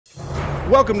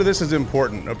Welcome to This Is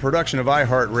Important, a production of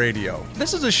iHeartRadio.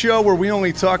 This is a show where we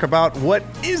only talk about what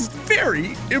is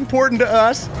very important to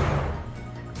us.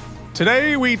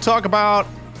 Today we talk about...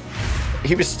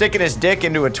 He was sticking his dick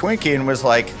into a Twinkie and was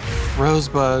like...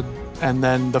 Rosebud, and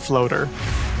then the floater.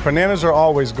 Bananas are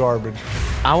always garbage.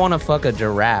 I want to fuck a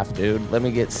giraffe, dude. Let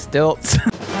me get stilts.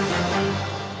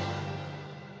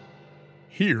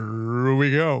 Here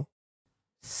we go.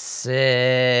 Sick.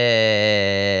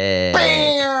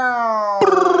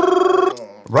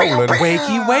 Rolling.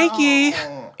 Wakey,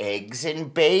 wakey. Eggs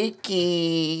and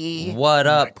bakey. What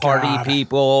up, party God. Yo.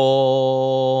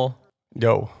 people?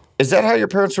 Is that how your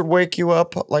parents would wake you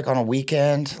up, like on a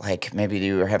weekend? Like maybe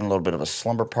you were having a little bit of a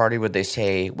slumber party. Would they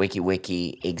say wakey,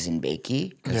 wakey, eggs and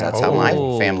bakey? Because that's how my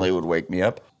family would wake me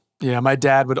up. Yeah, my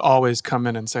dad would always come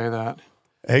in and say that.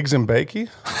 Eggs and bakey?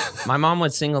 My mom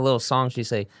would sing a little song. She'd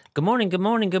say, good morning, good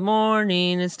morning, good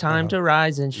morning. It's time to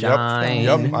rise and shine.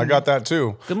 Yep, I got that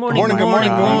too. Good morning, good morning.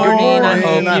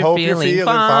 I hope you're feeling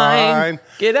fine.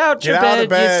 Get out your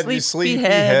bed, you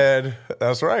sleepyhead.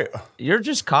 That's right. You're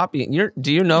just copying.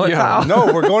 Do you know it, Kyle?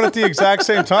 No, we're going at the exact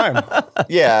same time.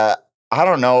 Yeah, I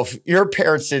don't know if your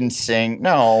parents didn't sing.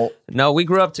 No, we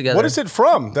grew up together. What is it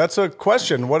from? That's a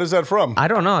question. What is that from? I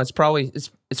don't know. It's probably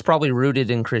rooted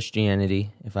in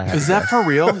Christianity. If I have Is to that guess. for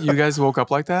real? You guys woke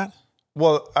up like that?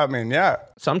 Well, I mean, yeah.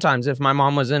 Sometimes if my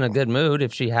mom was in a good mood,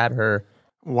 if she had her.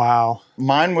 Wow.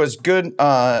 mine was good.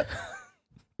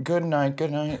 Good night,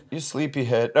 you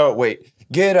sleepyhead. Oh wait,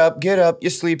 get up, you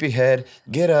sleepyhead.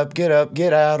 Get up, get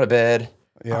out of bed.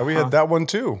 Yeah, we had that one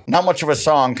too. Not much of a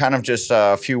song, kind of just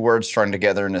a few words strung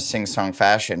together in a sing-song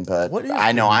fashion, but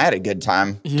I know I had a good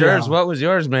time. Durs, what was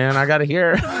yours, man? I gotta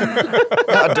hear.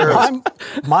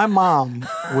 My mom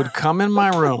would come in my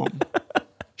room.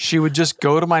 She would just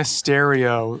go to my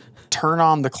stereo, turn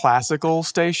on the classical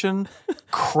station,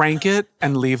 crank it,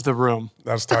 and leave the room.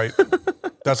 That's tight.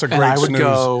 That's a great And I would snooze.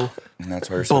 go And that's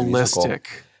why you're so musical.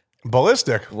 ballistic.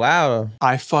 Ballistic. Wow.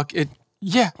 I fuck it.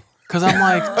 Yeah. Because I'm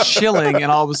like chilling, and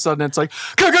all of a sudden it's like,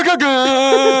 no,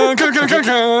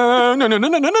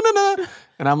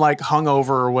 and I'm like hungover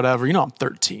or whatever. You know, I'm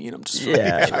 13. I'm just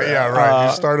Yeah, right.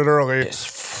 You started early.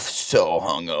 So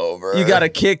hungover. You gotta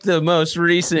kick the most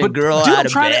recent girl dude, out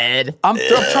of bed. I'm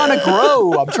trying to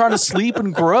grow. I'm trying to sleep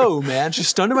and grow, man. She's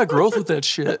stunning my growth with that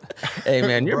shit. Hey,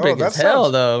 man, you're Bro, big as that hell,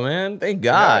 sounds- though, man. Thank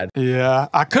God. Yeah,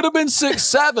 I could have been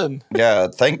 6'7". Yeah,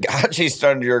 thank God she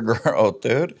started your growth,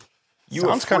 dude. You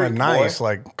Sounds kind of nice,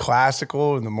 like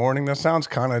classical in the morning. That sounds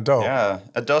kind of dope. Yeah,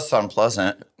 it does sound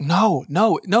pleasant. No,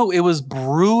 it was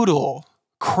brutal.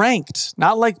 Cranked,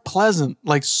 not like pleasant,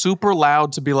 like super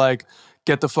loud to be like,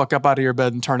 get the fuck up out of your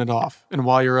bed and turn it off. And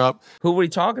while you're up, Who were we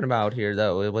talking about here,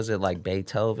 though? Was it like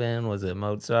Beethoven? Was it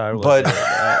Mozart? Was But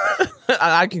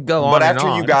I could go on but and after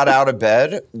on. you got out of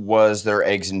bed, was there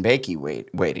eggs and bakey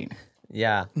waiting?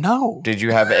 Yeah. no. Did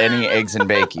you have any eggs and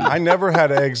bakey? I never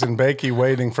had eggs and bakey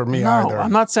waiting for me No, either.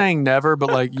 I'm not saying never, but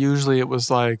like usually it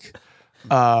was like,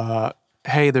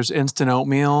 hey, there's instant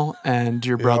oatmeal and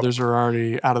your brothers are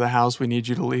already out of the house. We need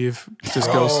you to leave. Just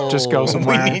go We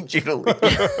somewhere. need you to leave.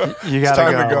 You It's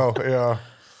gotta time to go. Yeah.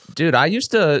 Dude, I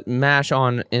used to mash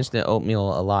on instant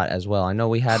oatmeal a lot as well. I know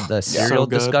we had the cereal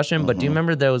good. discussion, but do you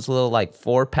remember those little like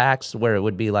 4-packs where it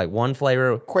would be like one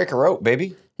flavor? Quaker oat,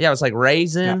 baby. Yeah, it was like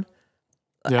raisin,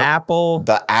 Yep. apple,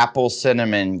 The apple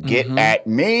cinnamon. Get at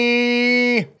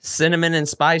me. cinnamon, and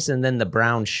spice, and then the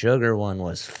brown sugar one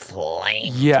was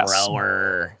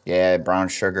flamethrower. Yeah, brown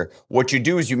sugar. What you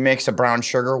do is you mix a brown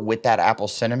sugar with that apple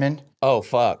cinnamon. Oh,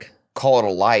 fuck. Call it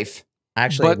a life.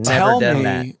 Actually, But never done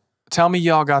that. tell me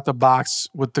y'all got the box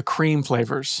with the cream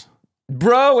flavors.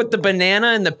 Bro, with the banana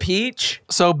and the peach?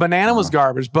 So banana was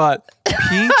garbage, but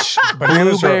peach,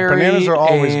 Bananas blueberry, are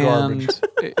always and- garbage.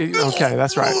 Okay,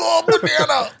 that's right. Oh,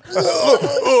 banana.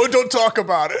 Oh, don't talk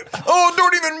about it. Oh,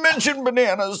 don't even mention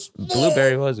bananas.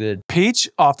 Blueberry was good. Peach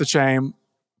off the chain,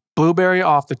 blueberry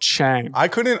off the chain. I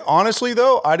couldn't, honestly,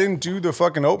 though, I didn't do the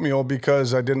fucking oatmeal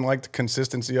because I didn't like the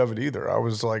consistency of it either. I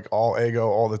was like all Eggo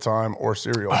all the time or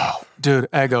cereal. Dude,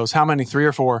 Eggos. How many? 3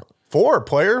 or 4? 4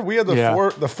 player. We had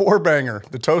the four banger,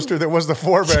 the toaster that was the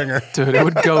 4 banger. Dude, it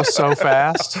would go so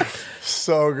fast.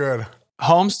 So good.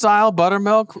 Home style,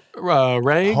 buttermilk,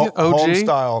 Reg,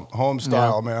 OG. Home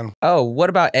style, man. Oh, what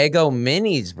about Eggo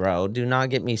minis, bro? Do not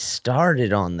get me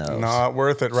started on those. Not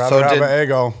worth it. Rather have an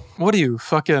Eggo. What are you,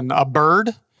 fucking a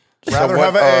bird? Rather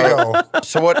have an Eggo.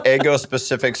 So what Eggo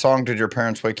specific song did your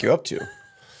parents wake you up to?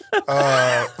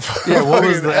 Yeah, what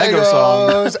was the Eggo song?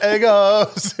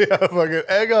 Eggos. Yeah, fucking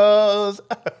Eggos.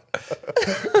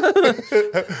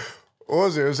 What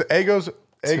was it? It was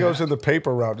Eggos in the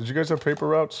paper route. Did you guys have paper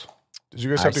routes? Did you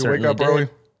guys have to wake certainly up did. early?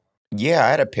 Yeah, I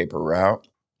had a paper route.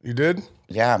 You did?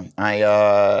 Yeah,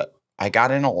 I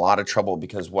got in a lot of trouble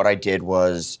because what I did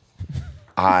was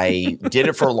I did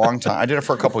it for a long time. I did it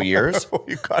for a couple years.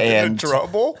 You got in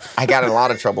trouble? I got in a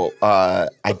lot of trouble. I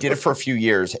did it for a few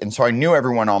years, and so I knew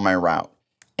everyone on my route.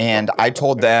 And I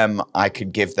told them I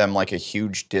could give them like a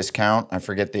huge discount. I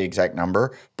forget the exact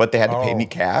number, but they had to pay me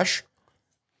cash.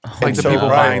 Like the people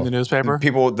buying the newspaper?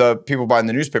 The people buying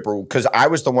the newspaper, because I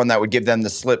was the one that would give them the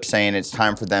slip saying it's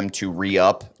time for them to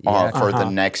re-up for the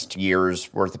next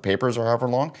year's worth of papers or however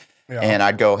long. Yeah. And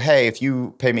I'd go, hey, if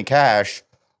you pay me cash,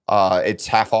 it's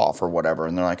half off or whatever.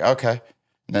 And they're like, okay.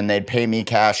 And then they'd pay me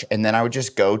cash. And then I would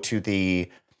just go to the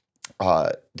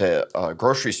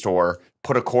grocery store,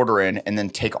 put a quarter in, and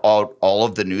then take all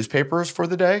of the newspapers for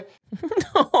the day.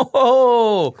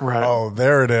 Oh, right. Oh,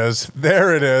 there it is.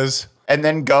 There it is. And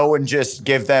then go and just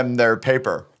give them their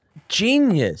paper.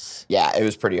 Genius. Yeah, it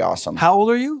was pretty awesome. How old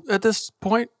are you at this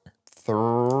point?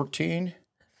 13.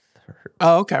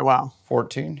 Oh, okay. Wow.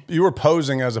 14. You were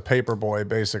posing as a paper boy,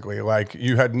 basically. Like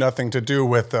you had nothing to do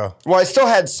with the. Well, I still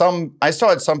had some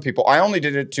people. I only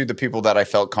did it to the people that I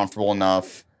felt comfortable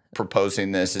enough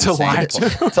proposing this and to lie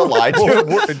to. To lie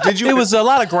to. Did you? It was a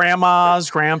lot of grandmas,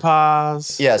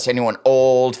 grandpas. Yes, anyone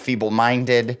old,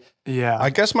 feeble-minded. Yeah. I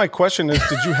guess my question is,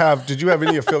 did you have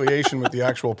any affiliation with the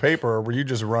actual paper, or were you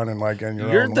just running like in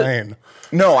your own lane?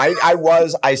 No,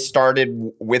 I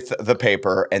started with the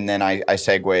paper, and then I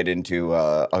segued into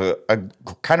a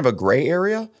kind of a gray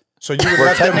area. So you would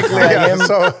where technically I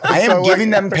am giving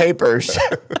them papers.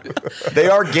 They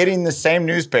are getting the same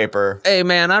newspaper. Hey,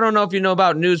 man, I don't know if you know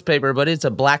about newspaper, but it's a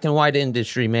black and white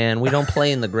industry, man. We don't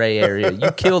play in the gray area.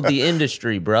 You killed the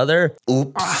industry, brother.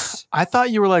 Oops. I thought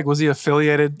you were like, was he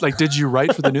affiliated? Like, did you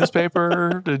write for the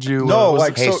newspaper? Did you? No,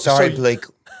 hey, sorry, Blake.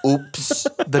 Oops.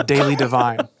 The Daily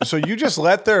Devine. So you just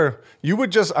I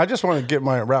just want to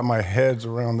wrap my heads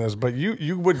around this, but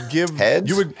you would give heads.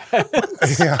 You would,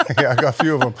 yeah, I got a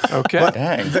few of them.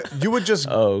 Okay. But you would just,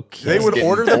 okay. They would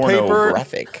order the paper.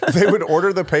 They would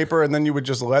order the paper, and then you would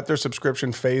just let their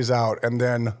subscription phase out, and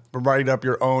then write up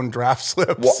your own draft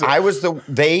slips. Well, I was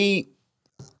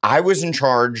in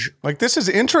charge. Like, this is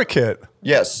intricate.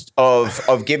 Yes,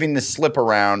 of giving the slip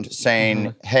around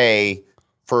saying, hey,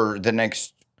 for the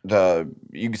next.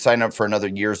 You can sign up for another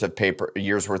year's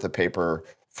worth of paper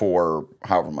for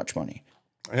however much money.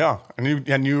 Yeah,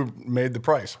 and you made the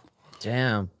price.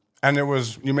 Damn. And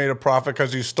you made a profit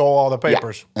because you stole all the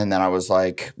papers. Yeah. And then I was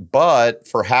like, but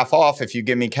for half off, if you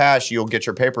give me cash, you'll get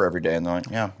your paper every day. And they're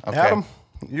like, yeah, okay. Adam,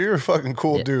 you're a fucking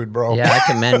cool dude, bro. Yeah, I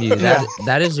commend you.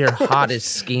 That is your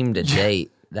hottest scheme to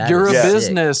date. You're a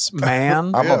business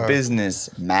man. I'm a business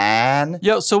man.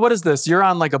 Yo, so what is this? You're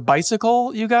on like a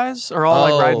bicycle, you guys? Are all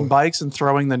like riding bikes and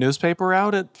throwing the newspaper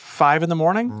out at 5 in the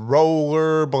morning?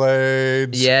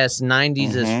 Rollerblades. Yes,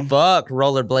 90s as fuck.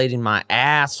 Rollerblading my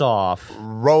ass off.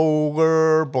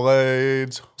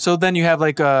 Rollerblades. So then you have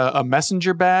like a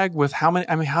messenger bag with how many?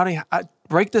 I mean, how do you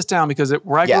break this down? Because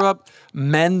where I grew up,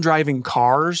 men driving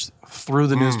cars threw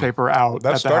the newspaper out.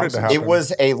 That started to happen. It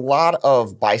was a lot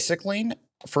of bicycling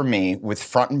for me with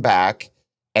front and back,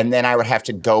 and then I would have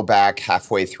to go back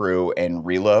halfway through and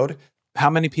reload.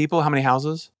 How many people? How many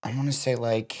houses? I want to say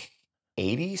like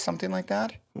 80, something like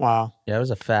that. Wow. Yeah, it was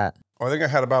a fat. I think I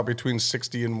had about between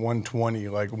 60 and 120.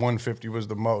 Like 150 was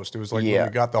the most. It was like when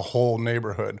we got the whole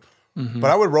neighborhood.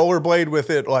 But I would rollerblade with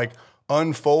it like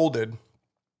unfolded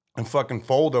and fucking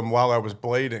fold them while I was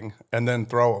blading and then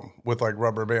throw them with like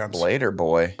rubber bands. Blader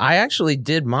boy. I actually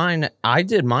did mine. I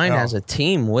did mine as a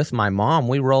team with my mom.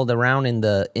 We rolled around in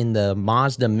the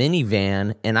Mazda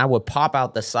minivan, and I would pop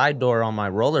out the side door on my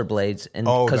rollerblades, and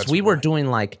because we were doing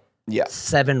like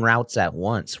 7 routes at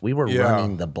once, we were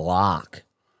running the block.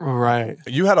 Right.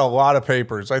 You had a lot of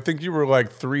papers. I think you were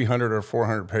like 300 or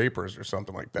 400 papers or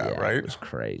something like that, right? It was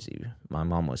crazy. My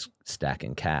mom was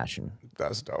stacking cash, and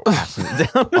that's dope.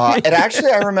 It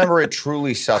actually, I remember it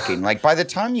truly sucking. Like by the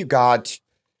time you got,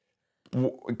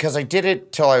 because I did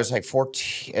it till I was like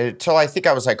 14, till I think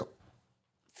I was like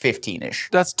 15-ish.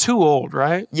 That's too old,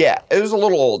 right? Yeah, it was a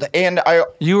little old. And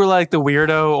you were like the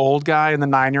weirdo old guy, and the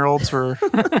 9-year-olds were.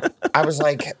 I was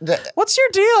like, what's your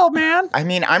deal, man? I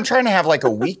mean, I'm trying to have like a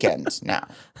weekend now.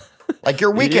 Like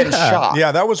your weekend shop.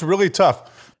 Yeah, that was really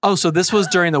tough. Oh, so this was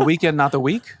during the weekend, not the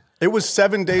week? It was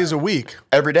 7 days a week.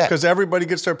 Every day. Because everybody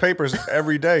gets their papers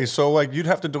every day. So, like, you'd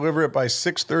have to deliver it by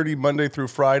 6:30 Monday through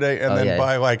Friday, and then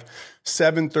by, like,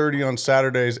 7:30 on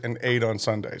Saturdays and 8 on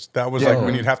Sundays. That was, like,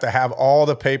 when you'd have to have all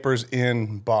the papers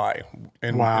in my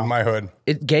hood.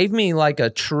 It gave me, like, a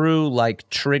true, like,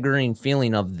 triggering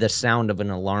feeling of the sound of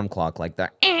an alarm clock, like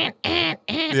that.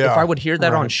 If I would hear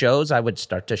that on shows, I would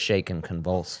start to shake and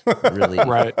convulse. Really,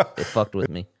 it fucked with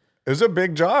me. It was a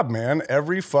big job, man.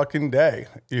 Every fucking day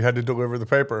you had to deliver the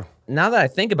paper. Now that I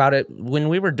think about it, when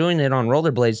we were doing it on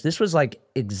rollerblades, this was like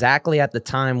exactly at the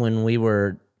time when we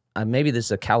were, maybe this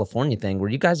is a California thing, were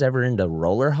you guys ever into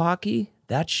roller hockey?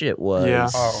 That shit was. Yeah,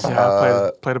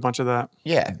 I played a bunch of that.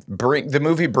 Yeah, the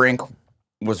movie Brink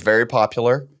was very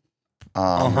popular.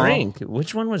 Brink?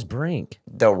 Which one was Brink?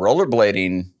 The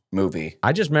rollerblading movie.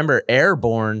 I just remember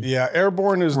Airborne. Yeah,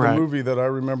 Airborne is the movie that I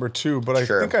remember too, but I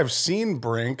think I've seen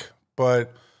Brink,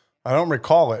 but I don't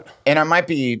recall it. And I might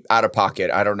be out of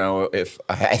pocket. I don't know if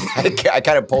I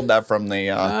kind of pulled that from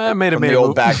the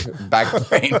old back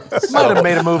brain. Might have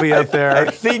made a movie out there.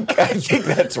 I think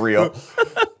that's real.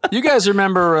 You guys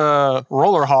remember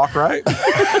Roller Hawk, right?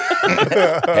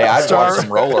 Hey, I've watched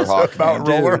some Roller Hawk. About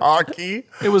roller hockey.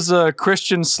 It was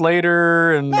Christian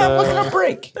Slater and look at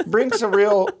Brink. Brink's a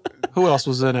real. Who else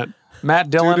was in it? Matt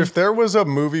Dillon. Dude, if there was a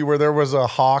movie where there was a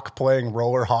hawk playing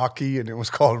roller hockey and it was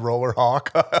called Roller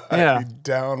Hawk, I'd be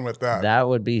down with that. That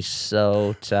would be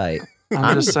so tight.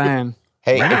 I'm just saying.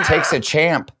 Hey, it takes a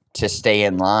champ to stay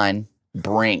in line.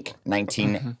 Brink,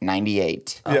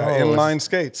 1998. Yeah, inline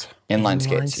skates. Inline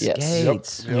skates,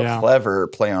 yes. Yep. Yeah. Clever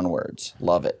play on words.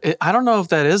 Love it. I don't know if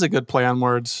that is a good play on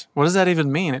words. What does that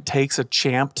even mean? It takes a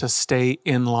champ to stay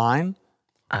in line?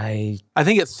 I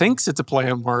think it thinks it's a play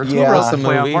on words. Yeah. Who wrote the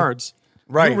play on words?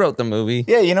 Right. Who wrote the movie?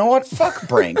 Yeah, you know what? Fuck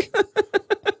Brink.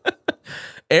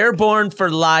 Airborne for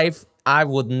life. I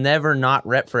would never not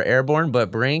rep for Airborne,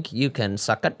 but Brink, you can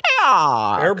suck a dick.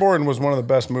 Airborne was one of the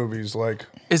best movies. Like,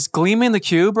 is Gleaming the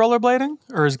Cube rollerblading,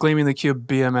 or is Gleaming the Cube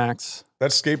BMX?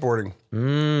 That's skateboarding.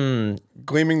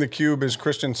 Gleaming the Cube is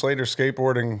Christian Slater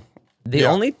skateboarding. The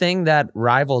only thing that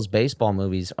rivals baseball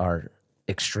movies are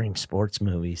extreme sports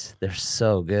movies. They're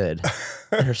so good.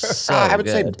 They're so I would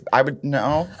good. say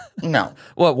no.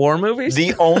 What, war movies?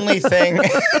 The only thing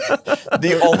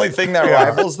that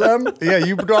rivals them. Yeah,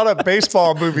 you brought up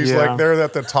baseball movies like they're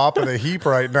at the top of the heap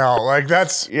right now. Like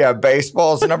that's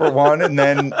baseball's number one, and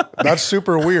then that's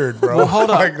super weird, bro. Well,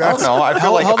 hold on. Like, that's, I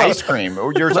feel like ice cream.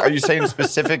 Are you saying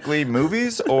specifically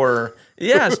movies or?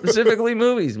 Yeah, specifically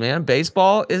movies, man.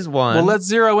 Baseball is one. Well, let's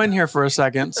zero in here for a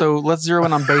second. So let's zero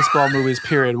in on baseball movies,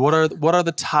 period. What are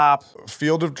the top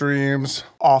Field of Dreams,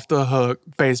 off the hook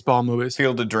baseball movies?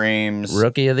 Field of Dreams,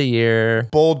 Rookie of the Year,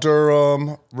 Bull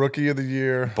Durham, Rookie of the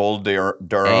Year, Bull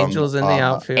Durham, Angels in the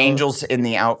Outfield, Angels in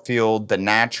the Outfield, The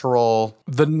Natural,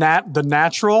 The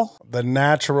Natural,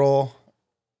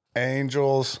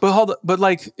 Angels. But hold on, but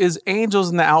like, is Angels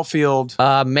in the Outfield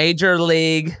Major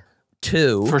League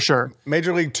 2 for sure?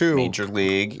 Major League 2. Major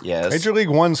League, yes. Major League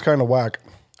 1's kind of whack.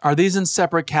 Are these in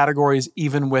separate categories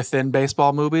even within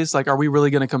baseball movies? Like, are we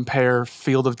really going to compare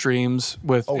Field of Dreams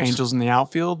with Angels in the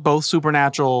Outfield? Both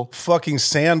supernatural. Fucking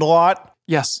Sandlot.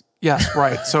 Yes,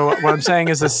 right. So what I'm saying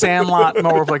is the Sandlot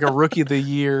more of like a Rookie of the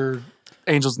Year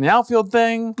Angels in the Outfield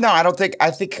thing? No, I don't think. I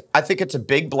think it's a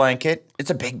big blanket. It's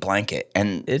a big blanket,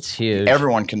 and it's huge.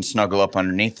 Everyone can snuggle up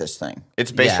underneath this thing.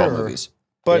 It's baseball movies.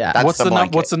 But that's what's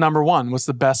the number one? What's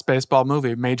the best baseball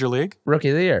movie? Major League? Rookie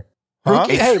of the Year. Huh?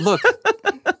 Hey, look.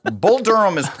 Bull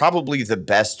Durham is probably the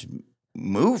best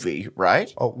movie,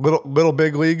 right? Oh, Little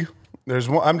Big League. There's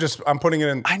one. I'm putting it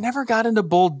in. I never got into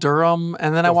Bull Durham,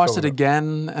 and then I watched it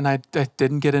again, and I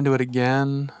didn't get into it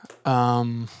again.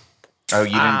 You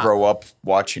didn't grow up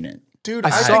watching it, dude.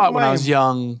 I saw it when I was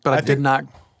young, but I did not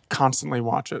constantly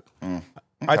watch it. Okay.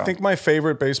 I think my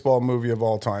favorite baseball movie of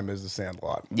all time is The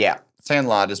Sandlot. Yeah,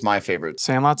 Sandlot is my favorite.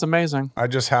 Sandlot's amazing. I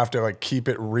just have to like keep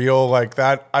it real like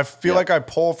that. I feel like I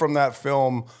pull from that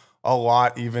film a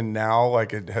lot even now.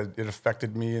 Like it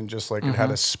affected me, and just like it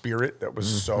had a spirit that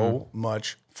was so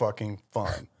much fucking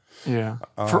fun. Yeah.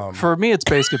 For me, it's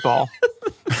basketball.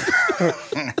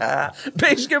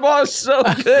 Basketball is so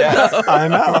good. Yeah.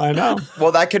 I know.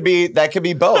 Well, that could be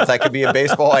both. That could be a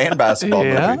baseball and basketball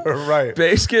movie. Right.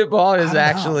 Basketball is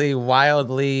actually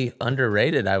wildly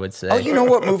underrated, I would say. Oh, you know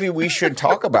what movie we should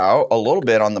talk about a little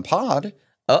bit on the pod?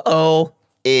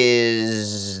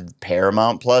 Is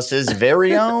Paramount Plus's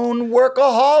very own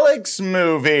Workaholics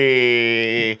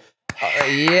movie.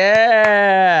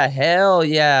 Yeah, hell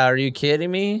yeah. Are you kidding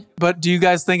me? But do you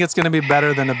guys think it's going to be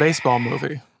better than a baseball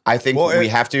movie? I think we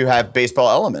have to have baseball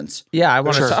elements. Yeah, I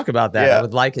want to talk about that. I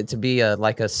would like it to be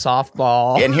like a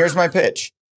softball. And here's my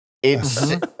pitch.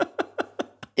 It's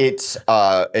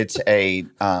a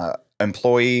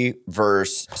employee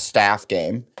versus staff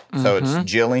game. So it's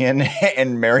Jillian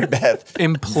and Mary Beth.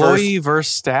 Employee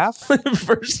versus staff?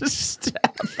 versus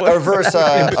staff. Or versus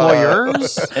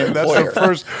employers?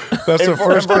 That's the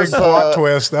first big plot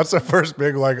twist. That's the first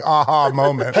big aha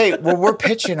moment. Hey, well, we're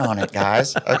pitching on it,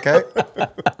 guys. Okay.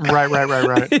 Right.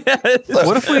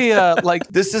 What if we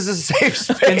this is a safe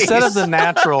space. Instead of the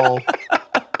natural,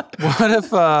 what if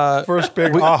first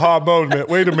big aha moment?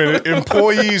 Wait a minute.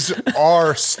 Employees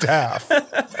are staff.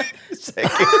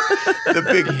 The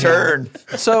big turn.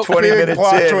 So 20 minutes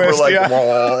plot in, twist, we're like,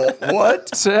 whoa,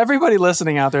 what? So everybody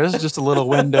listening out there, this is just a little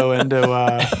window into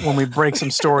when we break some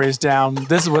stories down.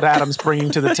 This is what Adam's bringing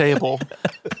to the table.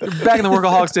 Back in the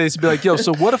Workaholics days, he'd be like, yo,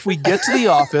 so what if we get to the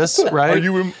office, right?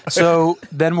 So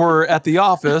then we're at the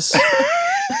office,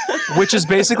 which is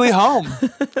basically home.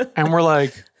 And we're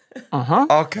like,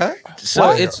 okay.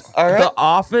 So it's the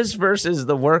office versus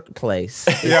the workplace.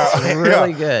 It's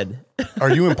really good.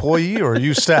 Are you employee or are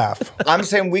you staff? I'm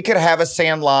saying we could have a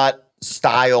Sandlot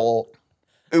style.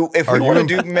 If we want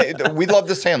to do, we love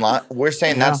the Sandlot. We're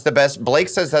saying that's the best. Blake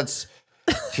says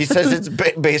he says it's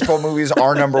baseball movies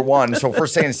are number one. So if we're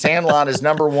saying Sandlot is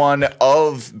number one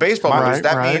of baseball movies,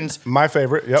 that means my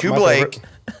favorite. Yep, to Blake,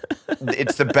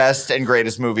 it's the best and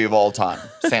greatest movie of all time.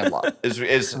 Sandlot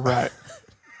is right.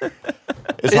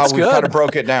 Is how we kind of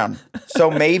broke it down.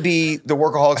 So maybe the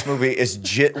Workaholics movie is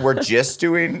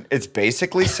it's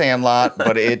basically Sandlot,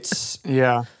 but it's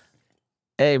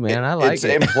Hey man, I like it's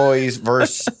it. employees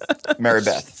versus Mary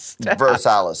Beth versus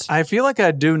Alice. I feel like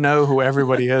I do know who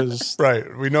everybody is. Right.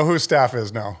 We know who staff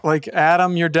is now. Like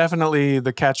Adam, you're definitely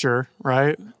the catcher,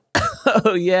 right?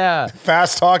 Oh yeah,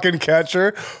 fast talking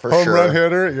catcher, home run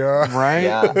hitter, right.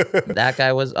 Yeah, that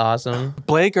guy was awesome.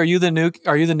 Blake, are you the new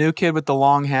kid with the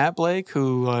long hat? Blake,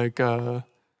 who with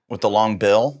the long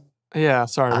bill? Yeah,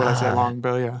 sorry, what did I say? Long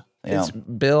bill, yeah. It's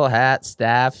Bill Hat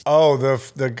staff. Oh,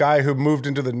 the guy who moved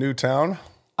into the new town.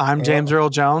 I'm James Earl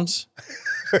Jones.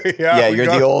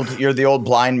 You're the old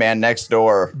blind man next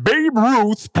door. Babe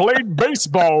Ruth played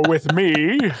baseball with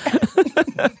me.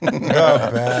 The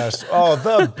best. Oh,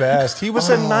 the best. He was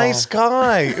a nice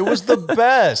guy. It was the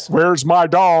best. Where's my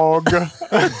dog?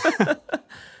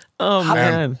 Oh,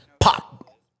 man. And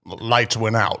pop. Lights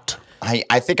went out.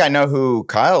 I think I know who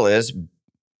Kyle is.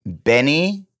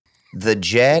 Benny the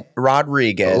Jet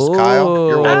Rodriguez. Ooh. Kyle,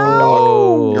 you're welcome,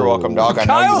 dog. You're welcome, dog. I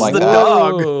know Kyle's you like the that.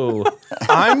 dog.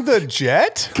 I'm the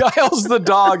Jet? Kyle's the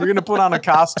dog. You're going to put on a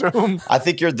costume. I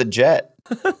think you're the Jet.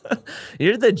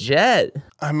 You're the Jet.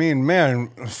 I mean, man,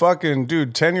 fucking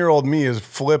dude, 10-year-old me is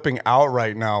flipping out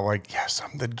right now. Like, yes,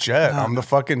 I'm the Jet. I'm the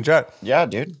fucking Jet. Yeah,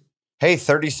 dude. Hey,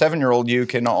 37-year-old you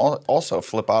can also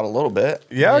flip out a little bit.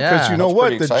 Yeah, because you know what?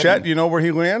 The exciting. Jet, you know where he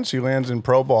lands? He lands in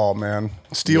pro ball, man.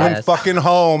 Stealing fucking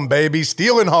home, baby.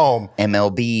 Stealing home.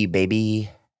 MLB, baby.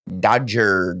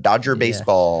 Dodger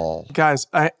baseball. Guys,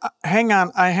 hang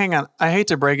on. I hate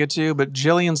to break it to you, but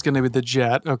Jillian's going to be the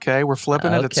Jet, okay? We're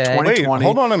flipping it. It's 2020. Wait,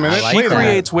 hold on a minute. She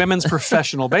creates women's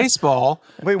professional baseball.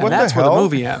 Wait, what and that's the where hell? the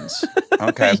movie ends.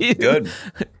 Okay, good.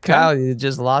 Kyle, you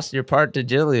just lost your part to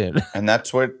Jillian. And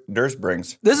that's what Durst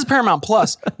brings. This is Paramount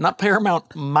Plus, not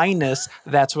Paramount Minus.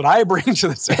 That's what I bring to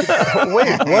the table.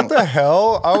 Wait, what the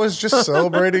hell? I was just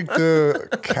celebrating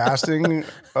the casting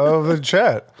of the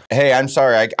Jet. Hey, I'm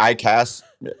sorry. I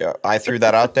threw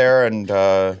that out there, and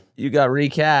You got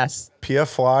recast.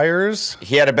 PF Flyers.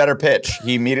 he had a better pitch.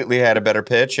 He immediately had a better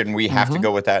pitch, and we have to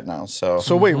go with that now. So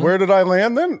Wait, where did I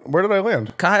land then? Where did I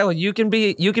land? Kyle, you can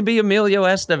be Emilio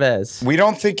Estevez. we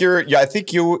don't think you're. Yeah, I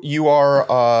think you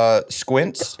are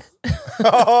Squints.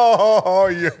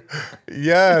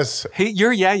 Yes.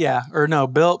 You're or no,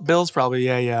 Bill's probably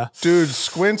Dude,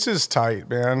 Squints is tight,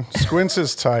 man. Squints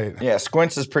is tight. Yeah,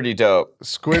 Squints is pretty dope.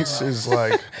 Squints is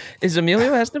like... Is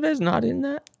Emilio Estevez not in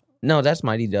that? No, that's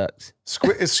Mighty Ducks.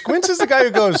 Squints is the guy who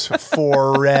goes,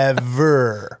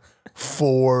 forever.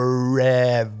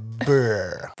 Forever.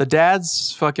 The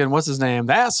dad's fucking, what's his name?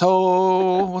 The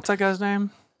asshole. What's that guy's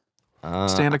name?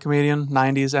 Stand-up comedian,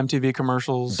 90s MTV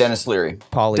commercials. Dennis Leary.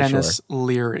 Dennis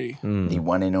Leary. The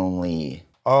one and only.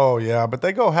 Oh, yeah, but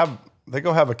they go have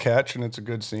a catch, and it's a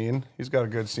good scene. He's got a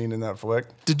good scene in that flick.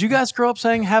 Did you guys grow up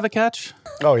saying have a catch?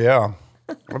 Oh, yeah.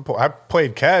 I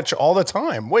played catch all the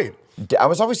time. Wait. I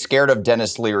was always scared of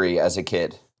Dennis Leary as a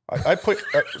kid. I put,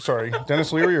 sorry,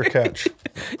 Dennis Leary or Catch?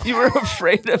 You were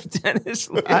afraid of Dennis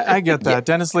Leary. I get that.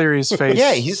 Dennis Leary's face.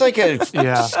 Yeah, he's like a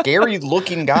scary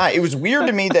looking guy. It was weird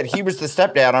to me that he was the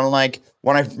stepdad. I'm like,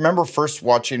 when I first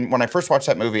watched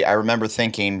that movie, I remember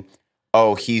thinking,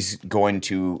 oh, he's going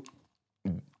to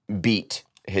beat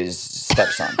his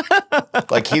stepson.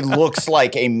 Like, he looks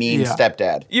like a mean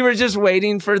stepdad. You were just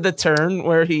waiting for the turn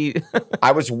where he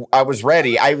I was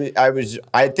ready.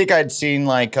 I think I'd seen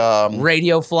like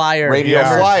Radio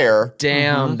Flyer.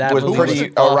 Damn, that was movie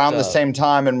pretty was around the same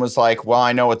time and was like, well,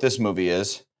 I know what this movie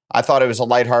is. I thought it was a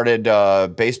lighthearted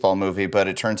baseball movie, but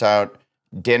it turns out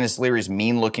Dennis Leary's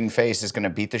mean-looking face is going to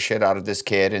beat the shit out of this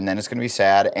kid, and then it's going to be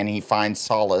sad, and he finds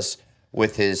solace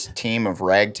with his team of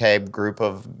ragtag group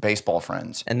of baseball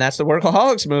friends. And that's the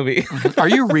Workaholics movie. Are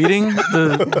you reading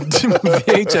the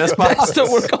VHS box? That's the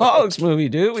Workaholics movie,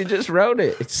 dude. We just wrote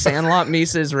it. It's Sandlot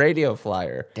Mises Radio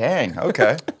Flyer. Dang,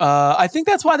 okay. I think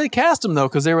that's why they cast him, though,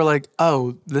 because they were like,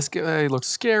 oh, this guy looks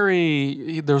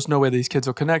scary. There's no way these kids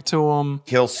will connect to him.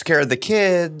 He'll scare the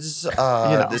kids.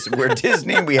 We're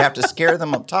Disney. We have to scare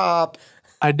them up top.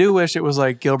 I do wish it was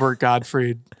like Gilbert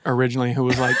Gottfried originally, who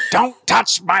was like, don't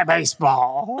touch my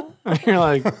baseball. And you're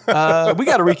like, we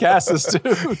got to recast this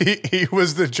too. He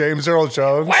was the James Earl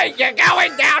Jones. Wait, you're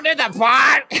going down to the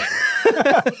pot?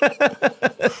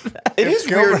 It is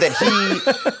weird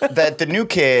that the new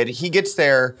kid, he gets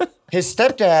there, his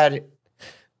stepdad,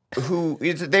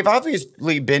 they've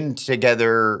obviously been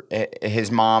together,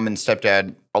 his mom and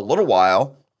stepdad, a little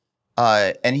while.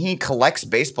 And he collects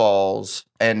baseballs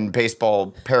and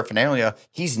baseball paraphernalia.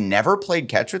 He's never played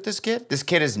catch with this kid. This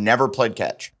kid has never played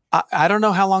catch. I don't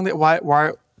know how long.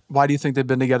 Why do you think they've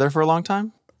been together for a long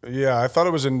time? Yeah, I thought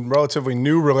it was a relatively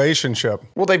new relationship.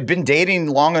 Well, they've been dating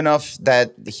long enough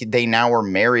that they now are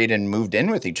married and moved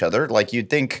in with each other. Like, you'd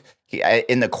think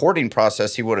in the courting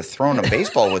process, he would have thrown a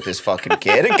baseball with this fucking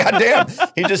kid. And goddamn,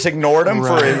 he just ignored him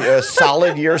for a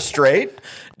solid year straight.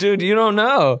 Dude, you don't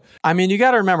know. I mean, you got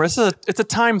to remember, it's a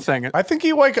time thing. I think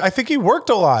he worked a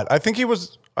lot. I think he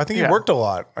worked a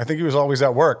lot. I think he was always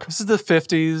at work. This is the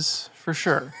 50s for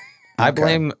sure. I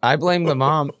blame the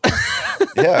mom.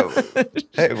 Yeah.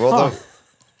 Hey, well,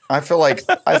 I feel like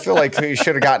he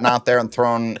should have gotten out there and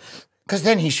thrown. Because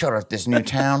then he showed up this new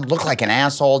town, looked like an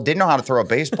asshole, didn't know how to throw a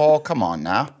baseball. Come on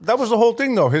now. That was the whole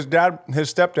thing, though. His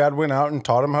stepdad went out and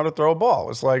taught him how to throw a ball.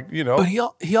 It's like, you know. But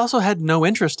he also had no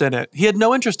interest in it. He had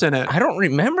no interest in it. I don't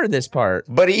remember this part.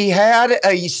 But he had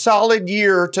a solid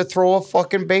year to throw a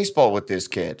fucking baseball with this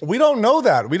kid. We don't know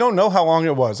that. We don't know how long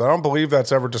it was. I don't believe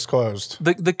that's ever disclosed.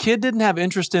 The kid didn't have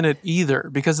interest in it either,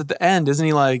 because at the end, isn't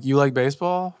he like, you like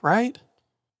baseball, right?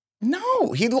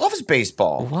 No, he loves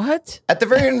baseball. What? At the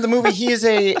very end of the movie, he is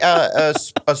a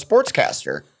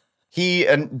sportscaster. He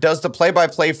does the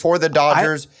play-by-play for the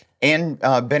Dodgers, and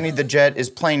Benny the Jet is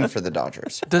playing for the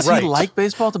Dodgers. Does he like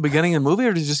baseball at the beginning of the movie,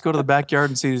 or does he just go to the backyard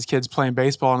and see these kids playing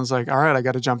baseball and is like, all right, I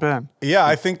got to jump in? Yeah,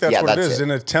 I think that's what it is, in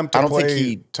an attempt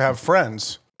to to have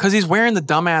friends. Because he's wearing the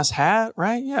dumbass hat,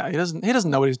 right? Yeah, he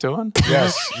doesn't know what he's doing.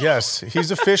 Yes.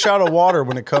 He's a fish out of water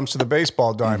when it comes to the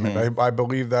baseball diamond. Mm-hmm. I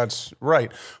believe that's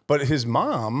right. But his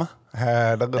mom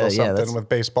had a little something with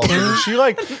baseball. Did she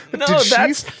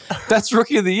that's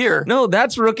Rookie of the Year. No,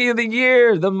 that's Rookie of the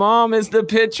Year. The mom is the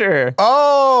pitcher. Right.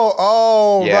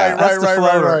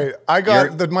 I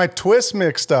got my twist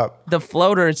mixed up. The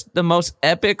floater is the most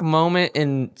epic moment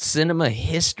in cinema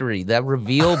history. That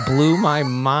reveal blew my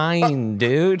mind,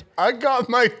 dude. I got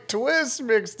my twist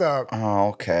mixed up. Oh,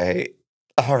 okay.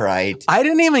 All right. I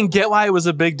didn't even get why it was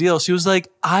a big deal. She was like,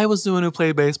 I was the one who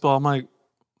played baseball. I'm like,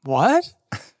 what?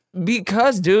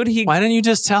 Because, dude, why didn't you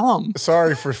just tell him?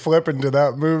 Sorry for flipping to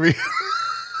that movie.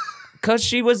 Because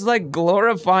she was like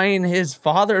glorifying his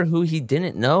father, who he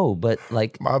didn't know, but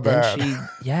like, my bad.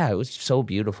 It was so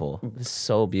beautiful. It was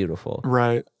so beautiful.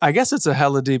 Right. I guess it's a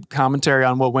hella deep commentary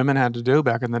on what women had to do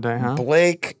back in the day, huh?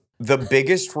 Blake, the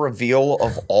biggest reveal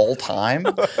of all time.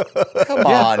 Come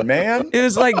on, man. It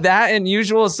was like that in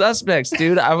Usual Suspects,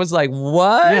 dude. I was like,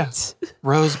 what? Yeah.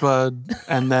 Rosebud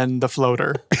and then the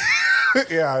floater.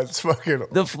 Yeah, it's fucking...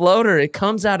 The floater, it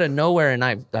comes out of nowhere, and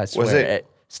I swear, it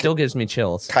still gives me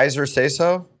chills. Kaiser Say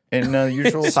So in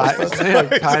Usual Suspects?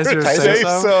 Kaiser Say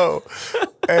So.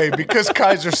 Hey, because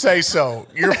Kaiser Say So,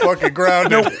 you're fucking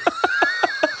grounded. Nope.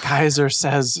 Kaiser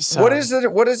Says So. What is it?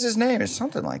 What is his name? It's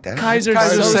something like that. Kaiser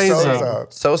Say So.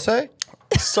 Sosa?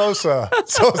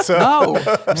 Sosa. No.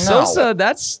 Sosa,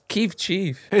 that's Keith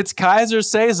Chief. It's Kaiser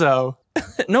Say So.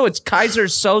 No, it's Kaiser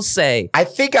Sose. I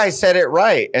think I said it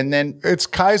right, and then It's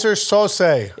Kaiser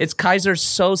Sose. It's Kaiser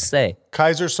Sose.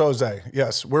 Kaiser Soze.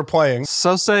 Yes, we're playing.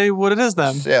 So say what it is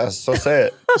then. yeah. So say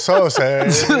it. So say.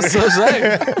 So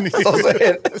say. So say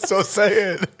it. So say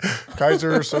it.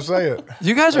 Kaiser, so say it.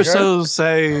 You guys are so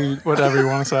say whatever you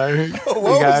want to say. What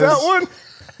was that one?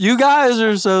 You guys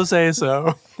are so say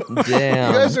so.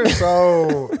 Damn. You guys are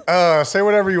so say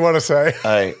whatever you want to say.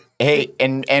 Hey,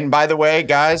 and by the way,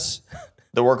 guys,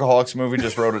 the Workaholics movie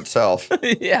just wrote itself.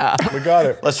 Yeah. We got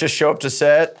it. Let's just show up to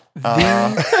set.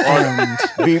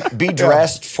 Be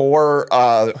dressed for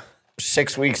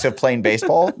 6 weeks of playing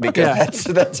baseball because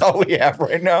that's all we have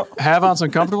right now. Have on some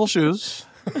comfortable shoes.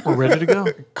 We're ready to go.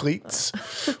 Cleats.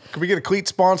 Can we get a cleat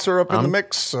sponsor up in the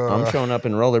mix? I'm showing up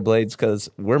in rollerblades because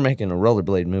we're making a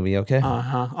rollerblade movie, okay?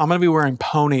 I'm going to be wearing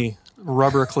pony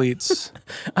rubber cleats.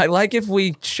 I like if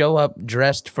we show up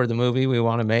dressed for the movie we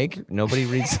want to make. Nobody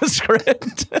reads the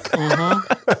script.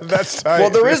 That's tight.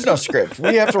 Well, there is no script.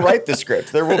 We have to write the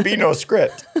script. There will be no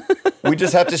script. We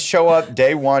just have to show up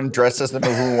day one, dress as the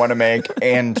movie we want to make,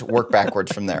 and work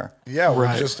backwards from there. Yeah,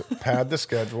 we'll just pad the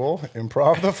schedule,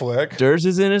 improv the flick. Durs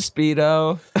is in a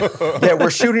Speedo. Yeah,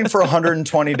 we're shooting for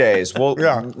 120 days.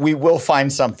 We will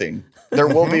find something. There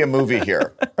will be a movie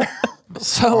here.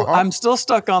 So I'm still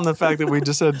stuck on the fact that we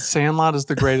just said Sandlot is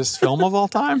the greatest film of all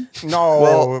time. No.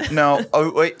 Well, no.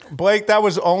 Oh, wait. Blake, that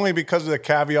was only because of the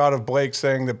caveat of Blake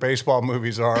saying that baseball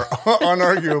movies are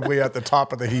unarguably at the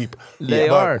top of the heap. They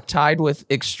are tied with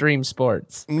extreme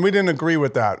sports. And we didn't agree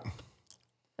with that.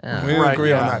 We didn't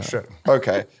agree on that shit.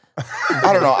 Okay.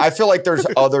 I don't know. I feel like there's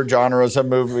other genres of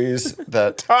movies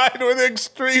that Tied with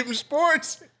extreme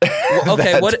sports.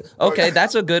 Okay,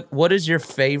 that's a good. What is your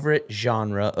favorite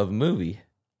genre of movie?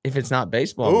 If it's not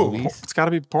baseball movies, It's got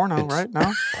to be porno, right?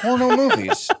 No? porno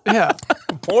movies. Yeah.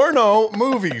 Porno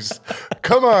movies.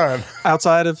 Come on.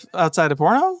 Outside of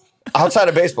porno? Outside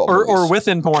of baseball movies. Or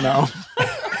within porno?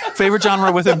 Favorite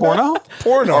genre within porno?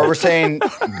 Porno. Or we're saying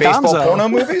baseball Gonzo. porno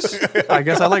movies? I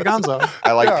guess I like Gonzo.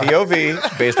 I like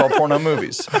POV, baseball porno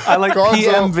movies. I like Gonzo.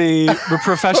 PMV, the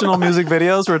professional music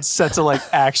videos where it's set to like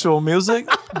actual music.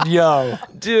 Yo.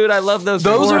 dude, I love those.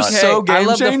 Those are 4K. so I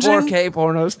love the game-changing. 4K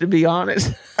pornos, to be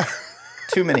honest.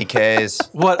 Too many Ks.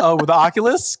 What? Oh, with the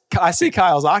Oculus? I see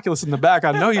Kyle's Oculus in the back.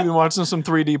 I know you've been watching some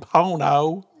 3D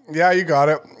porno. Yeah, you got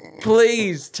it.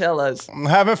 Please tell us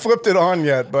Haven't flipped it on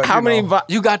yet, but how many.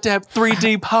 You got to have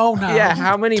 3D porno. Yeah,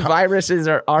 how many viruses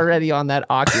are already on that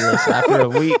Oculus after a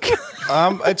week?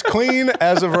 It's clean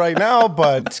as of right now,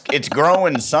 but It's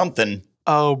growing something.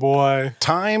 Oh, boy.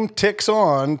 time ticks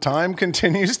on. Time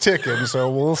continues ticking, so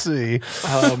we'll see.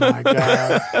 Oh, my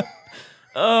God.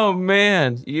 Oh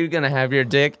man, you're gonna have your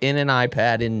dick in an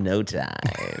iPad in no time.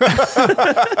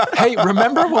 Hey,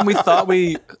 remember when we thought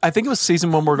I think it was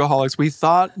season 1 Workaholics, we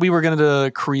thought we were going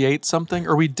to create something,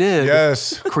 or we did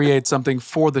create something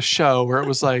for the show where it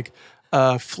was like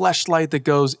a fleshlight that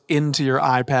goes into your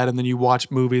iPad and then you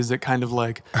watch movies that kind of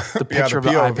like the picture of the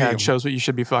POV. iPad shows what you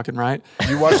should be fucking, right?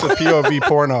 You watch the POV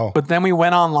porno. But then we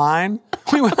went online.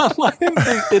 And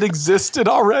it existed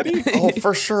already. Oh,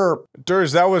 for sure.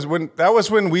 Durs, that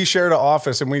was when we shared an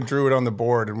office and we drew it on the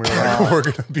board and we were like, we're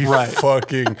gonna be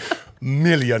fucking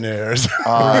millionaires.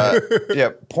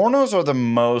 Yeah, pornos are the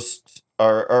most,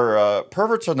 or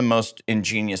perverts are the most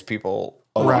ingenious people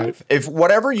alive. Right. If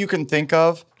whatever you can think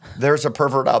of, there's a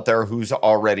pervert out there who's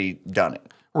already done it.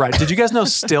 Right. Did you guys know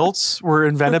stilts were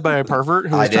invented by a pervert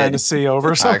who was trying to see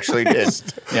over something? I actually did.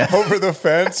 Yeah. Over the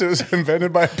fence. It was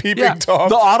invented by Peeping Tom.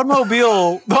 The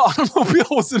automobile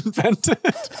was invented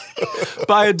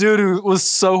by a dude who was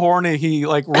so horny he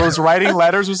like was writing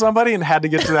letters with somebody and had to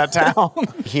get to that town.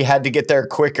 He had to get there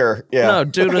quicker. Yeah. No,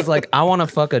 dude was like, I want to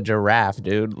fuck a giraffe,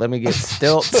 dude. Let me get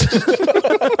stilts.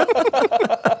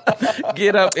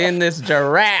 Get up in this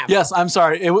giraffe. Yes, I'm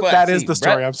sorry. That is the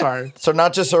story. I'm sorry. So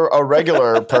not just a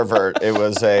regular pervert. It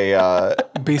was a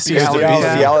Bestiality.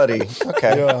 bestiality.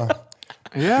 Okay. Yeah.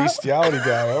 Yeah. Bestiality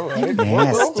guy. All right.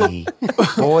 Nasty.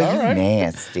 Boy, you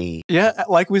nasty. Yeah,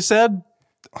 like we said,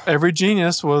 every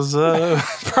genius was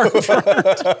pervert.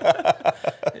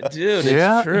 Dude,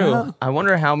 it's true. Yeah. I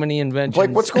wonder how many inventions.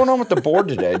 Like, what's going on with the board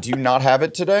today? Do you not have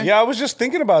it today? Yeah, I was just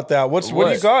thinking about that. What do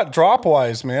you got drop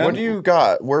wise, man? What do you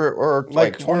got? We're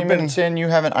like 20 minutes in.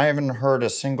 I haven't heard a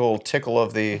single tickle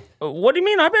of the. What do you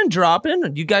mean? I've been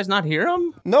dropping. You guys not hear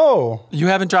them? No. You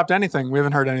haven't dropped anything. We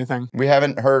haven't heard anything. We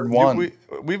haven't heard one.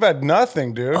 We've had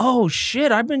nothing, dude. Oh,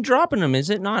 shit. I've been dropping them.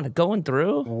 Is it not going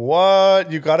through?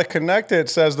 What? You got to connect it,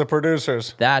 says the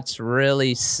producers. That's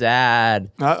really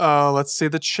sad. Uh-oh. Let's see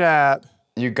the chat.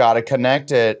 You got to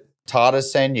connect it. Todd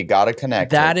is saying you got to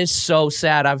connect. That is so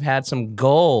sad. I've had some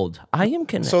gold. I am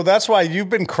connected. So that's why you've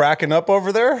been cracking up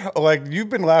over there? Like, you've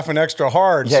been laughing extra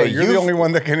hard, so you're the only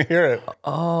one that can hear it.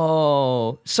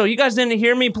 Oh. So you guys didn't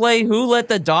hear me play Who Let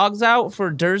the Dogs Out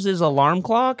for Durz's alarm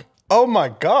clock? Oh, my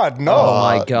God, no. Oh,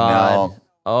 my God. No.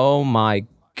 Oh, my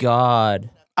God.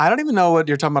 I don't even know what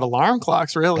you're talking about alarm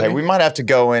clocks, really. Hey, we might have to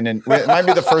go in and it might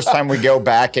be the first time we go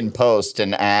back and post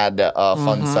and add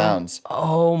fun sounds.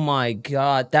 Oh my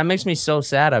God. That makes me so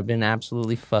sad. I've been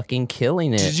absolutely fucking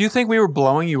killing it. Did you think we were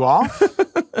blowing you off?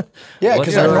 Yeah,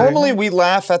 because normally we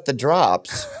laugh at the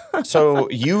drops. So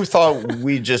you thought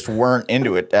we just weren't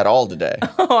into it at all today.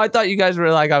 Oh, I thought you guys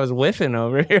were like I was whiffing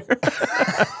over here.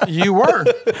 You were.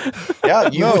 Yeah,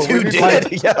 you did.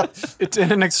 Like, yeah. It's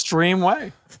in an extreme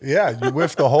way. Yeah, you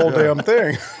whiffed the whole damn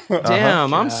thing.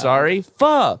 Damn, I'm sorry.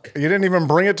 Fuck. You didn't even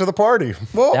bring it to the party.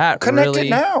 Well, That connect really-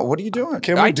 it now. What are you doing?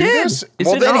 Can we do did. this? Is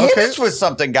Well, it then not hit okay? us with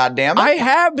something, goddammit. I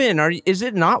have been. Is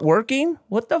it not working?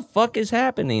 What the fuck is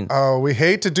happening? Oh, we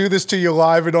hate to do this to you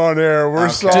live and on air. We're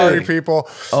sorry, Dude. people.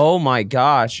 Oh my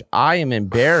gosh, I am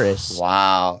embarrassed.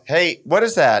 Wow. Hey, what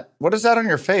is that? What is that on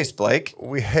your face, Blake?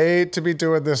 We hate to be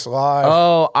doing this live.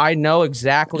 Oh, I know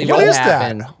exactly What what is that?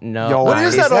 happened. No, Yo, what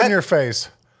is that that- on your face?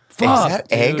 Fuck, is that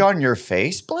dude. egg on your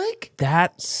face, Blake?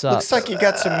 That sucks. Looks like you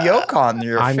got some yolk on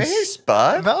your I'm face,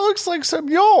 bud. That looks like some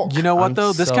yolk. You know what, I'm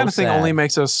though? This so kind of thing sad. only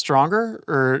makes us stronger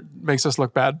or makes us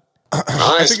look bad.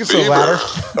 I think it's the latter.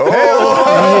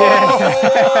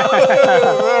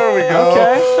 There we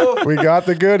go. Okay. We got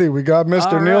the goodie. We got Mr.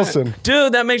 All right. Nielsen.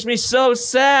 Dude, that makes me so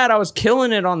sad. I was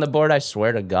killing it on the board, I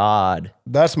swear to God.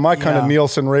 That's my kind of Yeah.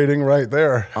 Nielsen rating right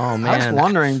there. Oh, I was man.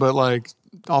 wondering, but like,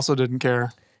 also didn't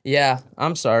care. Yeah,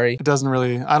 I'm sorry. It doesn't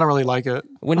really, I don't really like it.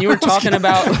 When you were talking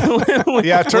about...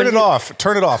 Yeah, turn it off.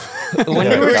 Turn it off.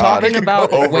 When you were God, talking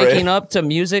about over waking it. up to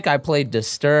music, I played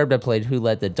Disturbed. I played Who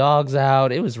Let the Dogs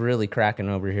Out. It was really cracking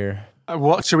over here.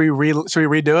 What should we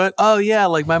redo it? Oh yeah,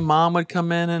 like my mom would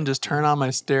come in and just turn on my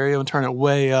stereo and turn it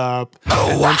way up,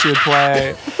 and then she would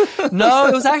play. No,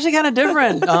 it was actually kind of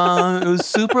different. It was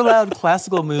super loud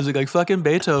classical music, like fucking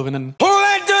Beethoven. And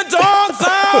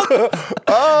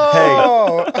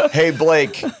Hey,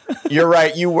 Blake, you're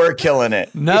right. You were killing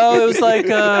it. no, it was like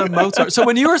Mozart. So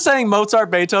when you were saying Mozart,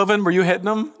 Beethoven, were you hitting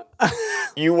them?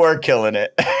 You were killing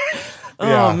it.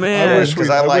 Oh, man. I wish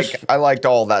Because I liked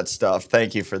all that stuff.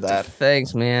 Thank you for that.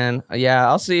 Thanks, man. Yeah,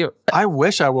 I'll see you. I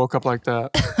wish I woke up like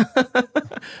that.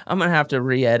 I'm going to have to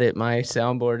re-edit my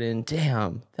soundboard in.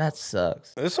 Damn, that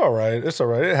sucks. It's all right. It's all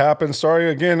right. It happens. Sorry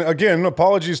again.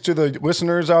 Apologies to the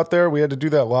listeners out there. We had to do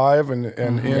that live and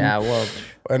Yeah, well...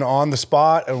 and on the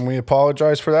spot, and we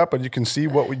apologize for that. But you can see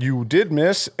what you did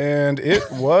miss, and it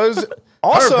was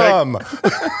awesome.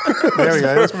 There we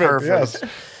go. It was perfect. Yes.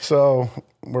 So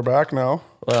we're back now.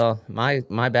 Well, my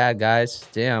bad, guys.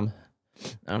 Damn.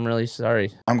 I'm really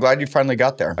sorry. I'm glad you finally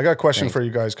got there. I got a question for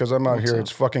you guys because I'm out here. It's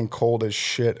fucking cold as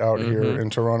shit out here in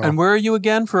Toronto. And where are you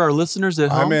again for our listeners at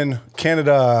home? I'm in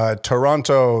Canada,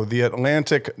 Toronto, the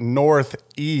Atlantic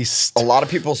Northeast. A lot of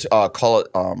people call it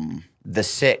the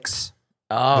Six.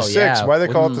 Oh, The Six. yeah. Why they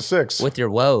call it the Six? With your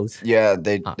woes. Yeah,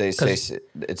 they say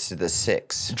it's the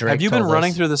Six. Drake Have you been told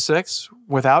running us. through the 6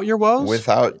 without your woes?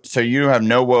 Without, so you have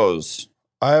no woes.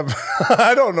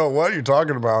 I don't know what you're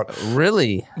talking about.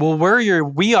 Really? Well,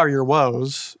 we are your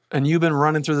woes, and you've been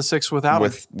running through the 6 without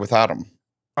them. Without them.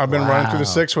 I've been running through the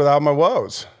 6 without my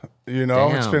woes. You know,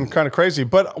 it's Damn. been kind of crazy.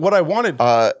 But what I wanted,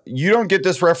 You don't get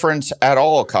this reference at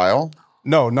all, Kyle.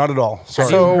 no, not at all.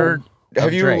 Sorry. you heard Have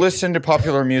of you Drake? listened to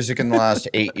popular music in the last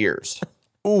 8 years?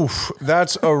 Oof,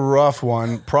 that's a rough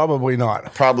one. Probably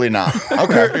not. Probably not.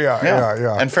 Okay.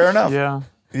 Yeah. And fair enough. Yeah.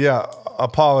 Yeah,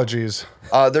 apologies.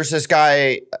 There's this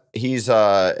guy. He's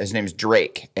his name's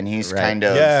Drake, and he's kind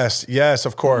of Yes,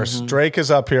 of course. Drake is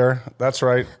up here. That's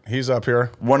right. He's up here.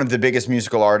 one of the biggest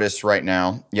musical artists right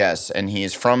now. Yes, and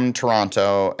he's from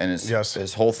Toronto, and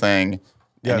his whole thing.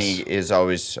 Yes. And he is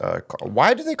always.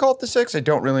 Why do they call it the Six? I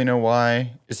don't really know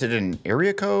why. Is it an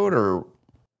area code or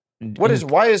what is?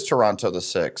 Why is Toronto the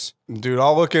Six? Dude,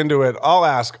 I'll look into it. I'll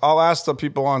ask the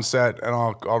people on set, and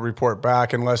I'll report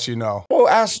back unless you know. Well,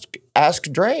 ask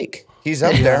Drake. He's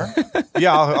up there.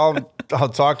 Yeah, I'll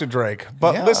talk to Drake.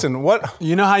 But Yeah. listen, what?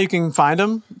 You know how you can find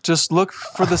them? Just look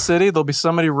for the city. There'll be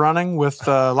somebody running with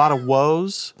a lot of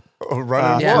woes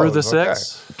Running through woes, the okay.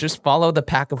 6. Just follow the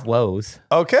pack of woes.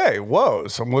 Okay,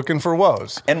 woes. I'm looking for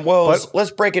woes. And woes.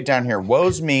 Let's break it down here.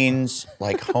 Woes means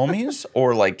like homies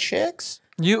or like chicks.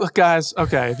 You guys,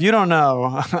 okay, if you don't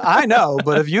know, I know,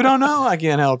 but if you don't know, I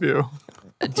can't help you.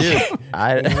 Dude,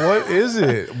 what is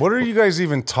it? What are you guys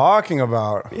even talking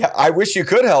about? Yeah, I wish you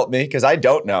could help me because I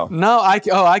don't know. No,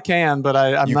 I can, but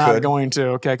I'm not going to.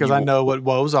 Okay, because I know what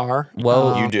woes are.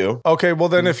 Whoa, you do. Okay, well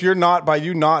then, if you're not by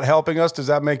you not helping us, does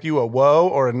that make you a woe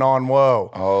or a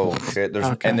non-woe? Oh shit!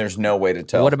 There's no way to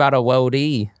tell. What about a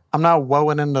woe-dee? I'm not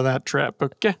woeing into that trip.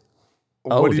 Okay.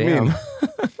 What do you mean?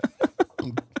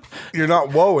 You're not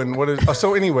woeing. What is?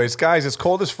 So, anyways, guys, it's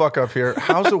cold as fuck up here.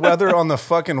 How's the weather on the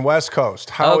fucking West Coast?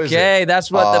 How is it? Okay,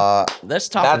 that's what let's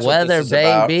talk weather,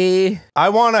 baby. About. I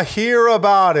want to hear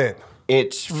about it.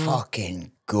 It's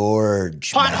fucking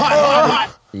gorgeous.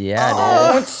 Hot.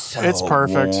 Yeah, it's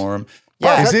perfect. Warm.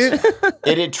 Yeah, is it?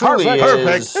 It truly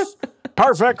is.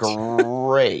 Perfect.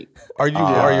 Great. Are you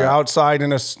outside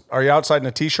in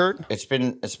a t-shirt? It's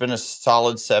been a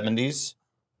solid 70s.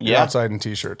 You're outside in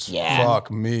t-shirts. Yeah. Fuck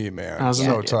me, man.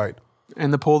 So tight. In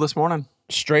the pool this morning.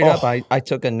 Straight up, I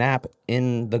took a nap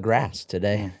in the grass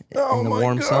today in the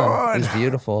warm sun. It was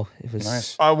beautiful. It was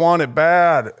nice. I want it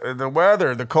bad. The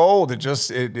weather, the cold,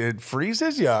 it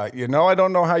freezes you. You know, I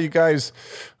don't know how you guys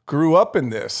grew up in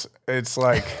this. It's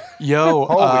like,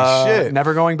 holy shit.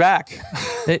 Never going back.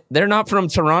 They're not from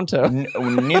Toronto.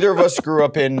 Neither of us grew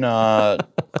up in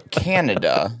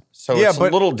Canada. So it's a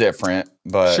little different,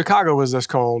 but Chicago was this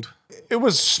cold. It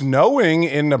was snowing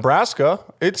in Nebraska.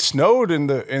 It snowed in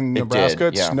Nebraska.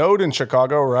 It snowed in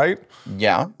Chicago, right?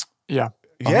 Yeah. Yeah.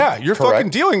 Yeah, you're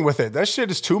fucking dealing with it. That shit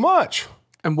is too much.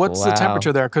 And what's the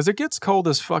temperature there? Because it gets cold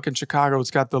as fuck in Chicago. It's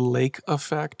got the lake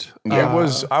effect. Yeah,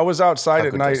 I was outside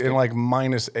at night in like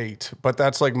 -8, but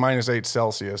that's like -8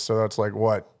 Celsius. So that's like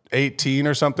what, 18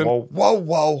 or something?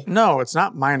 Whoa. No, it's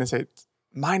not -8.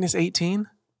 -18?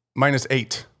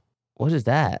 -8. What is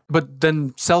that? But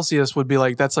then Celsius would be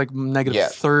like, that's like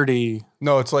 -30.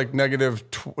 No, it's like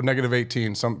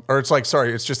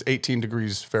 -18. It's just 18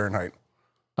 degrees Fahrenheit.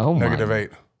 Oh my.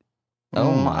 -8.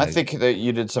 Oh my. I think that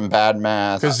you did some bad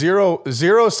math. Because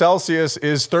zero Celsius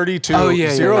is 32. Oh,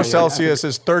 yeah. Zero Celsius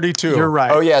is 32. You're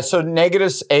right. Oh, yeah. So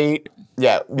 -8,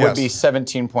 would be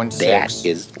 17.6. That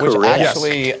is correct. Which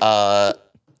actually,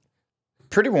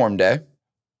 pretty warm day.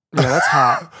 Yeah, that's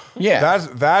hot. Yeah.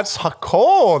 That's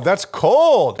cold. That's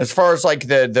cold. As far as like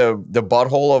the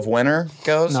butthole of winter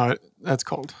goes. No, that's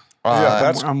cold.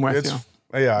 I'm with you.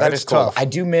 Yeah, that is cold. tough. I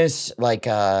do miss like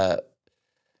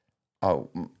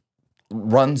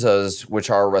Runzas, which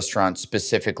are a restaurant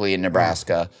specifically in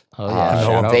Nebraska. Oh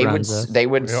yeah, they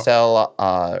would sell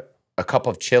a cup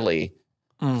of chili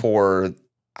for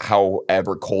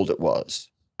however cold it was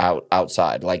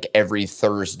outside, like every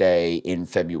Thursday in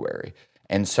February.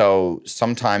 And so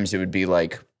sometimes it would be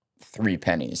like 3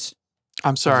 pennies.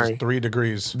 I'm sorry. 3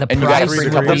 degrees. The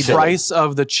price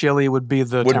of the chili would be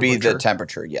the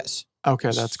temperature, yes.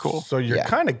 Okay, that's cool. So you're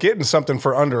kind of getting something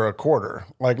for under a quarter.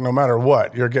 Like no matter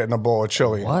what, you're getting a bowl of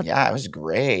chili. What? Yeah, it was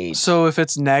great. So if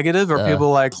it's negative, or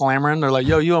people like clamoring, they're like,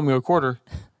 "Yo, you owe me a quarter."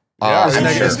 Yeah,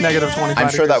 it's negative 25. I'm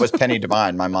sure that was Penny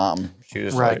Devine, my mom. She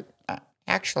was like,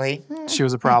 actually, she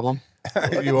was a problem.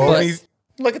 You owe me.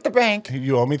 Look at the bank.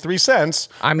 You owe me 3 cents.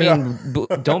 I mean,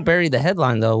 don't bury the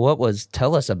headline though.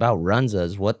 Tell us about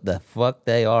Runzas, what the fuck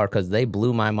they are, because they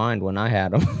blew my mind when I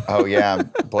had them. Oh yeah,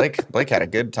 Blake had a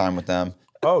good time with them.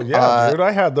 Oh yeah, dude,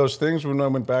 I had those things when I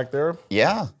went back there.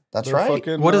 Yeah, that's right.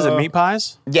 Fucking, what is it, meat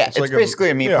pies? Yeah, it's like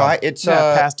basically a meat pie. It's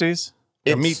pasties.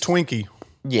 It's a meat Twinkie.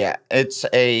 Yeah, it's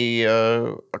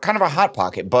a kind of a hot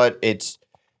pocket, but it's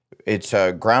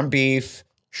ground beef,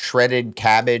 shredded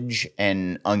cabbage,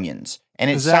 and onions. And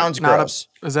it sounds gross.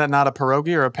 Is that not a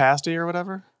pierogi or a pasty or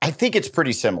whatever? I think it's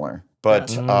pretty similar,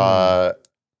 but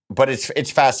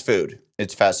it's fast food.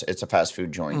 It's a fast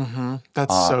food joint. Mm-hmm.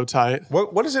 That's so tight.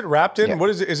 What is it wrapped in? Yeah. What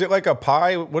is it? Is it like a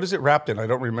pie? What is it wrapped in? I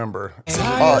don't remember. It's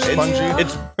wrapped in.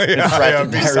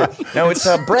 No, it's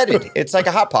breaded. It's like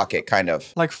a hot pocket, kind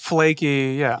of. Like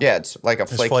flaky, yeah. Yeah, it's like a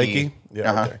flaky. It's flaky?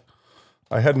 Yeah, okay.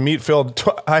 I had meat-filled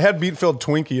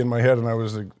Twinkie in my head, and I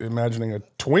was imagining a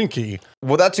Twinkie.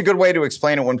 Well, that's a good way to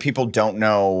explain it when people don't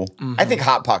know. Mm-hmm. I think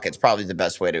Hot Pocket's probably the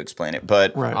best way to explain it.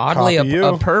 But oddly,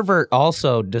 a pervert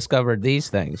also discovered these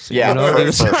things. Yeah, you know what he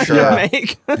was trying to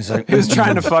make. He was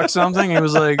trying to fuck something. He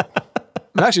was like,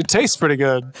 it actually tastes pretty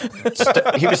good.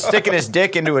 He was sticking his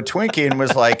dick into a Twinkie and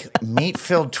was like,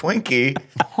 meat-filled Twinkie?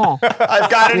 Huh. I've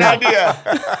got an idea.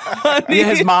 Yeah,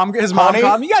 his mom called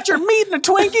him, you got your meat in a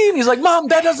Twinkie? And he's like, Mom,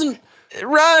 that doesn't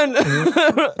run.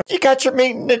 You got your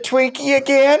meat in a Twinkie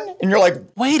again? And you're like,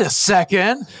 wait a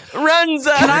second.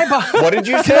 Runza. Can I buy? What did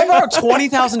you say? Can I borrow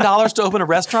 $20,000 to open a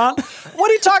restaurant? What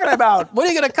are you talking about? What are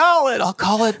you going to call it? I'll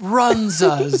call it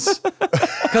Runzas.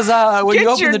 Because when you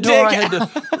open the door, I had to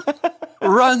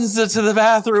runs to the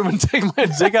bathroom and take my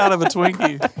dick out of a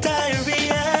Twinkie.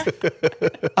 Diarrhea.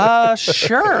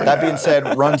 Sure. That being said,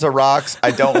 Runza rocks.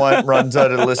 I don't want Runza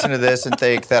to listen to this and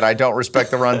think that I don't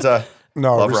respect the Runza.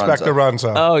 No, Love respect Runza. the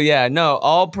Runza. Oh yeah, no.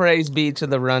 All praise be to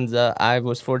the Runza. I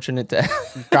was fortunate to.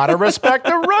 Gotta respect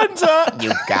the Runza.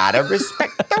 You gotta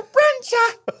respect the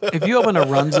Runza. If you open a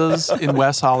Runzas in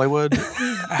West Hollywood,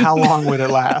 how long would it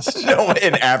last? No,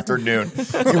 an afternoon.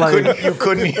 You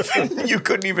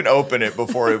couldn't even open it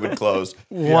before it would close.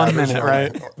 1 minute,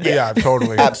 right? Yeah,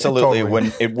 totally. Absolutely.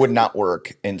 Totally. It would not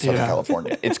work in Southern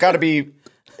California. It's got to be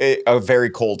a very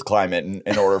cold climate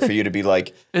in order for you to be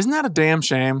like. Isn't that a damn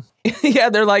shame? Yeah,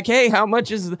 they're like, hey, how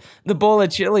much is the bowl of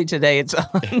chili today? It's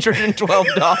 $112.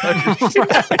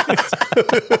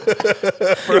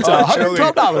 It's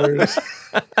 $112.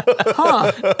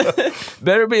 Huh.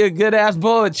 Better be a good ass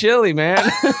bowl of chili, man.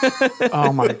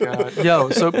 Oh my god.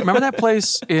 Yo, so remember that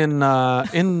place in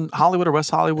Hollywood or West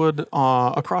Hollywood,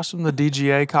 across from the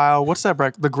DGA, Kyle? What's that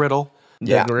the Griddle?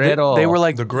 The griddle. They were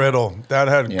like the griddle that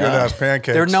had good ass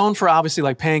pancakes. They're known for obviously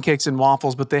like pancakes and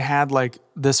waffles, but they had like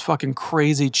this fucking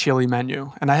crazy chili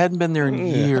menu, and I hadn't been there in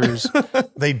years.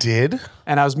 They did,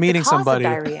 and I was meeting somebody.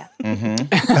 Diarrhea. And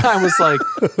I was like,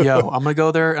 "Yo, I'm gonna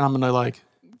go there, and I'm gonna like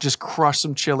just crush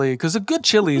some chili because a good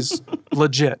chili's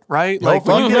legit, right? Like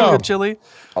when you get a good chili,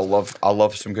 I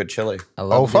love some good chili.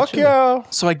 Oh fuck yeah!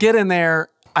 So I get in there.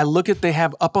 I look at, they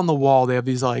have up on the wall, they have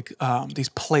these like, these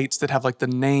plates that have like the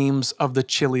names of the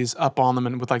chilies up on them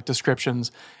and with like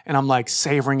descriptions. And I'm like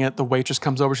savoring it. The waitress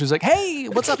comes over. She's like, hey,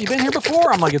 what's up? You been here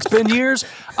before? I'm like, it's been years.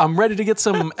 I'm ready to get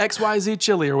some XYZ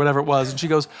chili or whatever it was. And she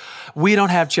goes, we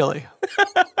don't have chili.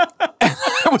 And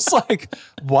I was like,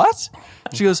 what?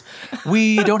 She goes,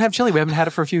 we don't have chili. We haven't had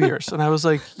it for a few years. And I was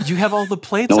like, you have all the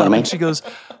plates up. And she goes,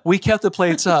 we kept the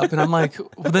plates up. And I'm like,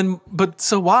 well, then, but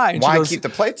so why? And Why she goes, keep the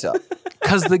plates up?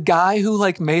 because the guy who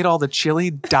like made all the chili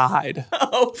died.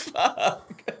 Oh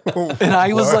fuck! And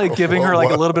I was like giving her like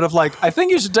a little bit of like, I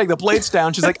think you should take the plates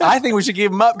down. She's like, I think we should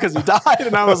keep them up because he died.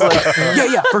 And I was like,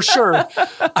 yeah, for sure.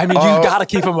 I mean, you got to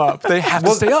keep them up. They have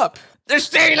to stay up. They're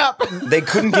staying up. They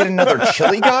couldn't get another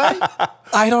chili guy?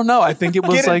 I don't know. I think it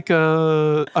was like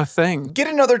a thing. Get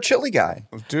another chili guy.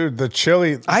 Dude, the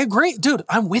chili. I agree. Dude,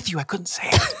 I'm with you. I couldn't say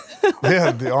it.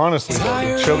 Yeah, honestly,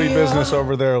 the chili business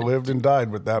over there lived and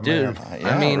died with that Dude, man.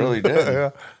 I mean, it really did.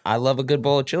 Yeah. I love a good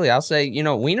bowl of chili. I'll say,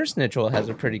 Wiener Schnitzel has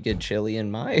a pretty good chili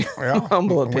in my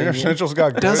humble opinion. Wiener Schnitzel's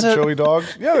got good chili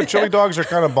dogs. Yeah, the chili dogs are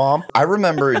kind of bomb. I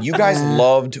remember you guys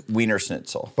loved Wiener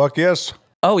Schnitzel. Fuck yes.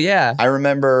 Oh yeah. I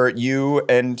remember you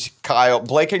and Kyle,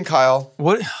 Blake and Kyle.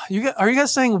 What are you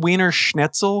guys saying? Wiener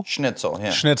Schnitzel? Schnitzel, yeah.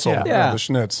 Schnitzel, Yeah. the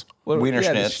schnitz. Wiener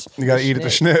Schnitz. You got to eat at the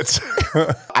schnitz.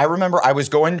 I remember I was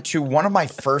going to one of my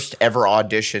first ever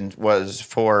auditions was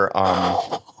for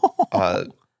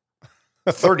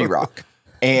 30 Rock.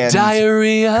 And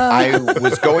Diarrhea. I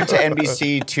was going to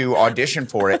NBC to audition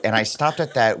for it, and I stopped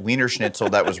at that Wiener Schnitzel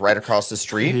that was right across the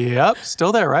street. Yep,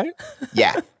 still there, right?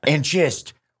 Yeah, and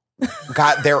just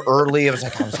got there early. I was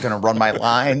like, I was going to run my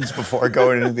lines before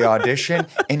going into the audition,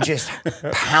 and just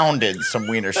pounded some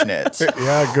Wiener Schnitz.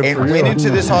 Yeah, good and for you. went into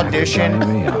this audition.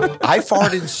 I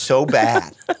farted so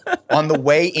bad on the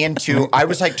way into. I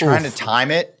was like trying to time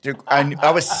it.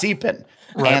 I was seeping.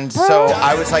 Right. And so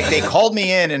I was like, they called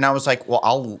me in, and I was like, well,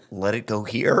 I'll let it go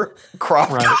here. So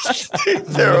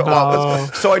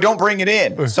I don't bring it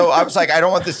in. So I was like, I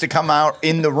don't want this to come out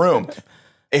in the room.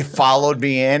 It followed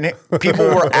me in. People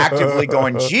were actively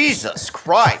going, Jesus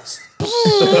Christ.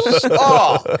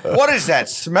 Oh, what is that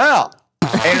smell?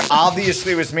 And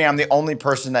obviously it was me. I'm the only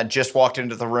person that just walked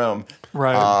into the room.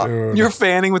 Right. You're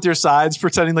fanning with your sides,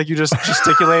 pretending like you're just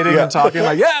gesticulating and talking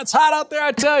like, yeah, it's hot out there,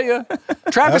 I tell you.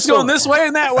 Traffic's going this way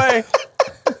and that way.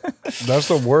 That's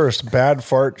the worst. Bad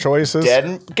fart choices.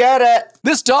 Didn't get it.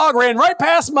 This dog ran right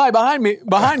past behind me.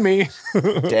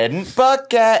 Didn't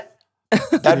bucket.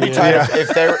 That'd be tight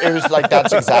if it was like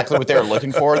that's exactly what they were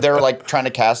looking for. They were like trying to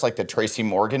cast like the Tracy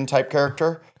Morgan type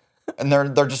character. And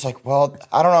they're just like, well,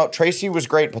 I don't know. Tracy was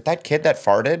great, but that kid that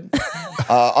farted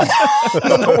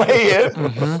on the way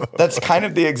in, that's kind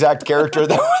of the exact character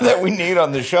that we need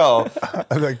on the show.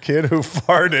 The kid who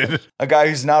farted. A guy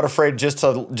who's not afraid just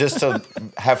to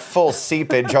have full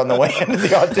seepage on the way into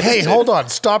the audition. Hey, hold on.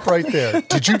 Stop right there.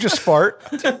 Did you just fart?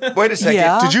 Wait a second.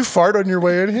 Yeah. Did you fart on your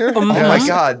way in here? Oh, my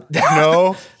God.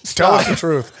 No. Tell us the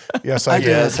truth. Yes, I did.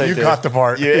 Yes, I you did. got the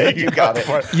part. Yeah, you got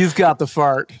it. You've got the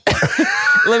fart.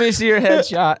 Let me see your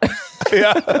headshot.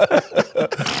 Yeah.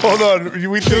 Hold on.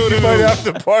 We think you might have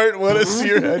to part. Let us see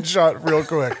your headshot real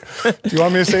quick. Do you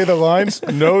want me to say the lines?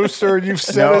 No, sir. You've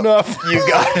said enough. You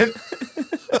got it.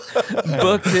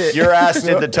 Booked it. Your ass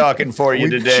did the talking for you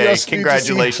We today. just need to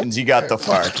Congratulations. You got the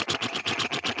fart.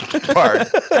 part.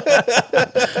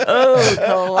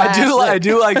 Oh, I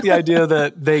do like the idea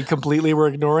that they completely were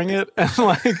ignoring it, and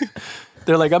like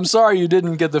they're like, "I'm sorry you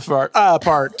didn't get the part."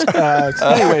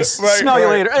 Anyways, smell you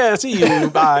later. See you.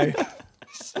 Bye.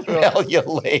 Smell you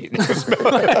later.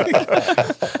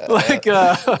 Like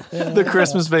the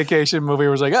Christmas Vacation movie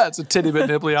was like, it's a titty bit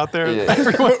nipply out there. Yeah.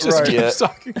 Everyone just keeps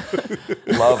talking.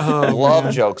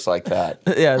 Love jokes like that.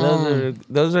 Yeah,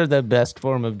 those are the best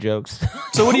form of jokes.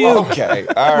 So what do you? Okay,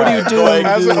 all what are you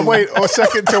doing? Wait, a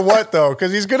second to what though?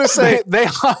 Because he's gonna say they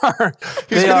are.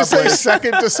 He's gonna say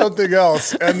second to something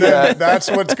else, and then that's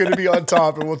what's gonna be on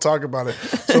top, and we'll talk about it.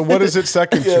 So what is it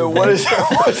second to? What's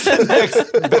the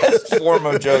next best form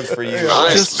of jokes for you?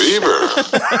 Nice beaver.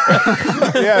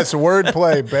 Yeah, it's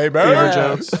wordplay, baby. Beaver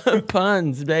jokes.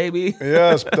 Puns, baby.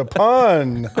 Yes, the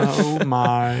pun. Oh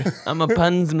my! I'm a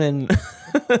punsman.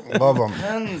 Love them.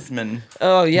 Punsman.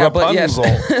 Oh yeah, Rapunzel.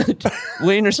 but yes,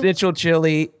 Wiener Schnitzel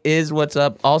Chili is what's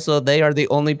up. Also, they are the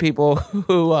only people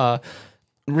who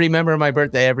remember my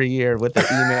birthday every year with their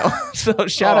email. So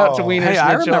shout out to Wiener Schnitzel.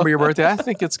 I remember your birthday. I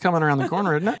think it's coming around the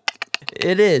corner, isn't it?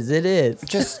 It is.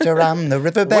 Just around the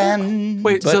river bend.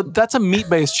 Wait, so that's a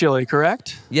meat-based chili,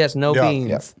 correct? Yes, no beans.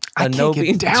 Yeah. I can't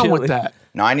get down with that.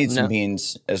 No, I need some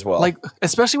beans as well. Like,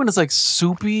 especially when it's like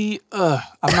soupy.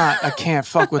 I can't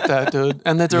fuck with that, dude.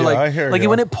 And that they're I hear like you.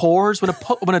 when it pours,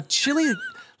 when a chili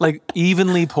like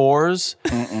evenly pours,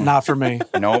 not for me.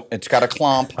 Nope, it's got a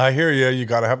clump. I hear you. You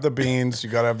got to have the beans. You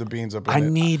got to have the beans up in I it.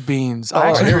 need beans. I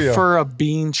actually hear you. prefer a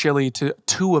bean chili to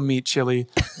a meat chili.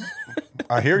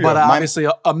 I hear you. But obviously,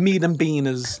 a meat and bean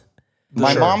is.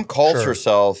 My mom calls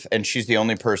herself, and she's the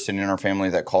only person in our family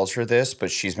that calls her this, but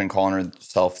she's been calling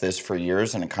herself this for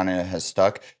years, and it kind of has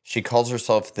stuck. She calls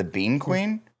herself the Bean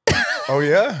Queen. Oh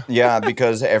yeah. Yeah,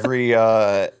 because every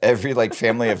like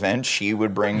family event, she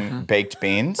would bring baked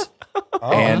beans,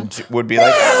 and would be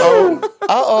like,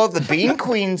 the Bean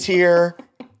Queen's here.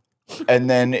 And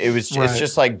then it's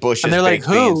just like Bush's baked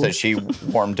beans that she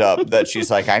warmed up. That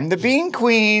she's like, I'm the Bean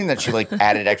Queen. That she like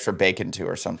added extra bacon to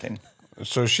or something.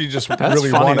 So she just That's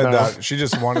really funny, wanted though. that. She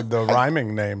just wanted the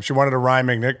rhyming name. She wanted a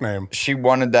rhyming nickname. She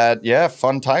wanted that,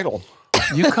 fun title.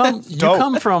 You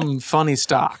come from funny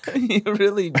stock. You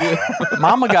really do.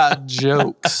 Mama got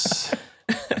jokes.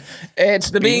 It's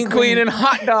the Bean Queen and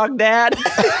Hot Dog Dad.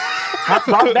 Hot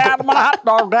dog dad, my hot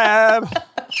dog dad.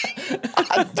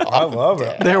 I love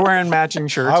it. They're wearing matching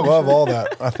shirts. I love all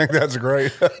that. I think that's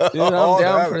great. Dude, I'm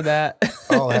down for that.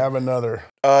 I'll have another.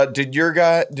 Did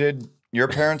your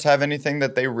parents have anything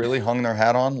that they really hung their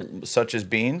hat on, such as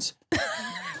beans?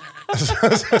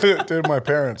 Did my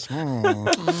parents?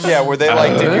 Yeah, were they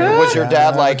like? Was your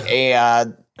dad like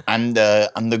I'm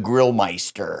the grill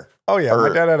meister? Oh yeah, my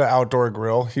dad had an outdoor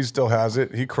grill. He still has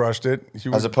it. He crushed it.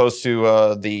 As opposed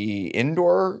to the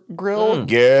indoor grill?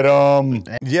 Get 'em.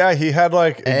 Yeah, he had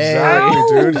like exactly,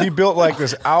 dude. He built like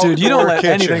this outdoor Dude, you don't let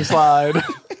kitchen. anything slide.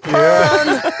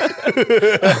 Yeah.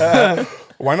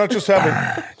 Why not just have it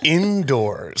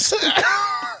indoors?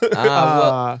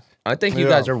 Well, I think you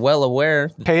guys are well aware.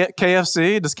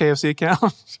 KFC? Does KFC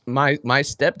count? My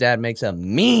stepdad makes a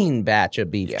mean batch of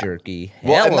beef jerky.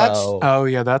 Well, and Hello. Oh,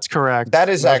 yeah, that's correct. That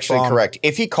is actually bomb. correct.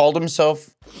 If he called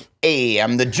himself, "Hey,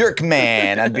 I'm the jerk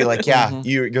man," I'd be like, "Yeah,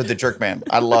 you're the jerk man.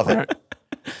 I love it."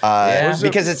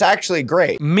 Because it's actually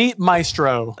great. Meat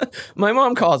Maestro. My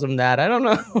mom calls him that. I don't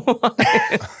know why.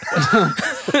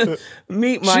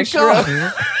 Meat Maestro.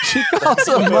 She calls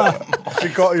him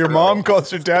Your mom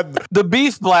calls your dad the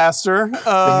Beef Blaster,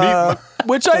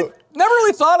 which I never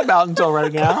really thought about until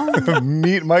right now. the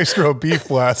Meat Maestro Beef She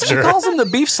Blaster. calls him the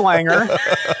Beef Slanger.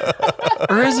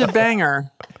 Or is it Banger?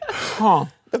 Huh.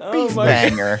 Beef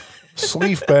banger.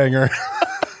 Sleeve banger.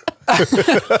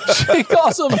 She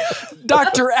calls him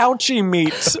Dr. Ouchie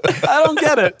Meat. I don't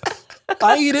get it.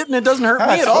 I eat it and it doesn't hurt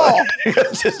me at all.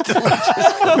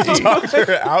 Dr.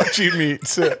 Ouchie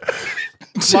Meats.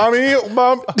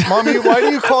 Mommy, why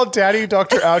do you call Daddy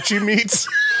Dr. Ouchie Meats?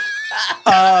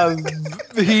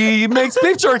 He makes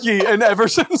beef jerky, and ever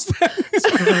since then, he's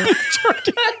made beef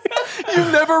jerky.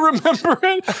 You never remember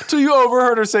it till you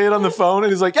overheard her say it on the phone,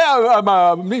 and he's like, "Yeah,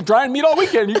 I'm drying meat all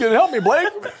weekend. You can help me, Blake.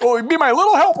 Or be my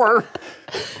little helper."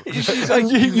 She's like,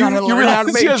 You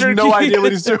realize he has no idea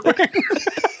what he's doing.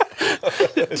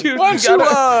 Dude, Why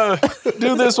don't you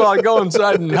do this while I go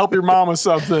inside and help your mom with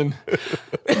something?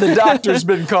 The doctor's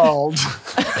been called.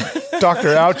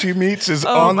 Dr. Ouchie Meats is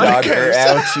on the Dr. case.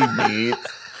 Ouchie meat.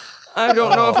 I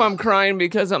don't know if I'm crying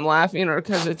because I'm laughing or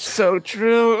because it's so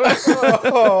true.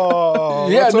 Oh,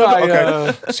 Yeah, let's no,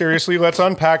 okay. Seriously, let's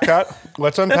unpack that.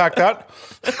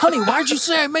 Honey, why'd you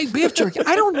say I make beef jerky?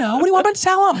 I don't know. What do you want me to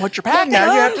tell him? What's your pack?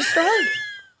 Now you have to start.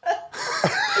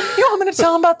 want me to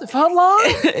tell him about the footlong?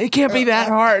 It can't be that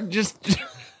hard. Just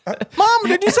Mom,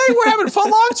 did you say we're having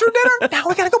footlongs for dinner? Now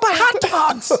we gotta go buy hot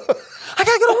dogs. I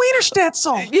gotta go to Wiener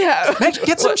Schnitzel. yeah.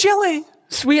 Get some chili.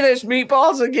 Swedish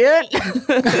meatballs again.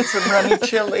 Some runny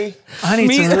chili. I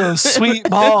need some real sweet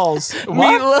balls.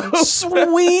 Meatloaf.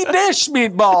 Swedish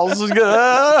meatballs.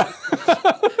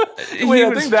 Wait,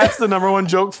 I think that's the number one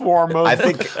joke form of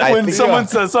when someone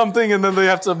says something and then they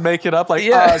have to make it up like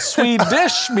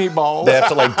Swedish meatballs. They have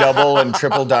to like double and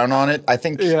triple down on it. I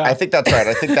think that's right.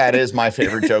 I think that is my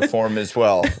favorite joke form as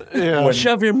well. Yeah.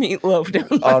 Shove your meatloaf down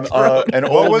my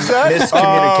throat. What was that?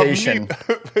 Miscommunication.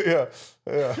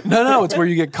 No, it's where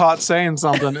you get caught saying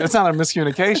something. It's not a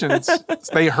miscommunication. It's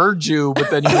they heard you,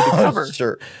 but then you need to cover.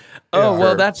 Sure. Oh,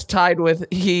 well, that's tied with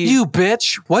You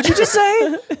bitch. What'd you just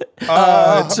say?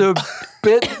 It's a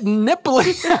bit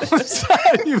nipply.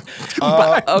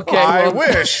 Okay. I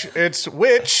wish. It's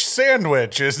which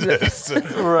sandwich is this?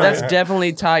 Right. That's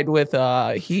definitely tied with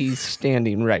he's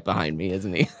standing right behind me,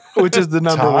 isn't he? Which is the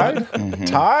number one. Mm-hmm.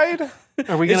 Tied?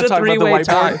 Are we going to talk about the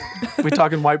whiteboard? We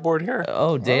talking whiteboard here?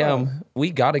 Oh, damn. We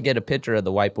got to get a picture of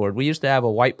the whiteboard. We used to have a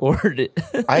whiteboard.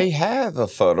 I have a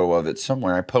photo of it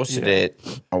somewhere. I posted it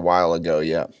a while ago,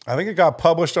 yeah. I think it got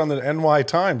published on the NY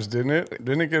Times, didn't it?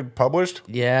 Didn't it get published?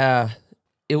 Yeah.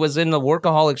 It was in the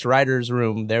Workaholics writer's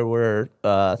room. There were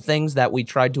things that we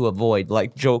tried to avoid,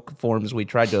 like joke forms we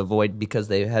tried to avoid because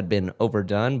they had been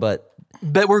overdone, but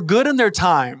that were good in their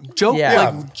time.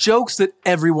 Like jokes that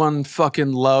everyone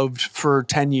fucking loved for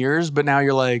 10 years, but now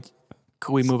you're like,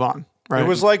 could we move on? Right. It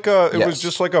was like it was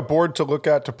just like a board to look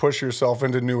at to push yourself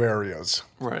into new areas.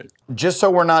 Right. Just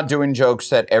so we're not doing jokes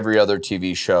that every other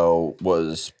TV show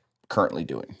was currently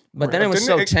doing. But then it was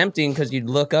so tempting because you'd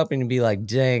look up and you'd be like,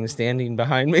 dang, standing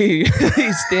behind me.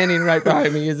 He's standing right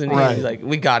behind me, isn't he? Right. Like,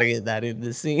 we got to get that in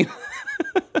the scene.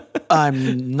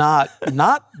 I'm not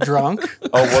drunk.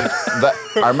 Oh, well,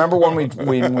 I remember when we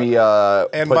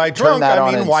and by drunk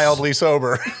I mean wildly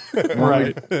sober.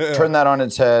 Right. Turn that on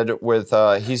its head with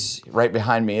he's right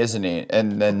behind me, isn't he?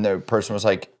 And then the person was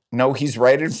like, no, he's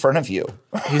right in front of you.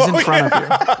 He's in front of you.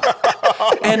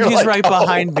 And he's right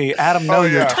behind me. Adam, no,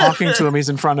 you're talking to him. He's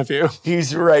in front of you.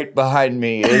 He's right behind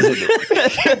me, isn't he?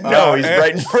 No, he's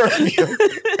right in front of you.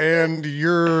 And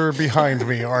you're behind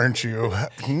me, aren't you?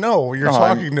 No, you're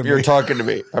talking to me. You're talking to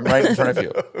me. I'm right in front of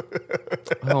you.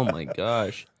 Oh, my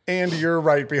gosh. And you're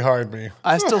right behind me.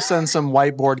 I still send some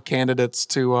whiteboard candidates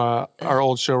to our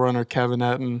old showrunner, Kevin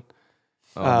Etten.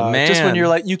 Man. Just when you're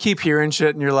like, you keep hearing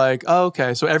shit and you're like, oh,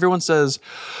 okay. So everyone says,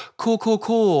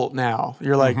 cool now.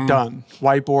 You're like, done.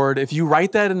 Whiteboard. If you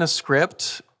write that in a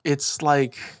script, it's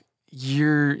like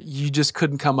you just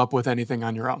couldn't come up with anything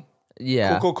on your own.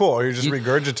 Yeah. Cool. You're just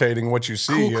regurgitating what you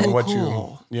see and what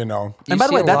you know. And by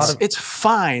the way, it's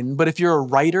fine. But if you're a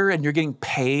writer and you're getting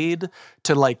paid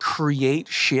to like create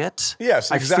shit,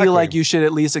 yes, exactly. I feel like you should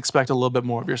at least expect a little bit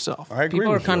more of yourself. I agree.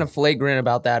 People are kind of flagrant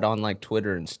about that on like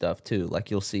Twitter and stuff too.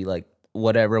 Like you'll see like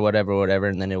whatever,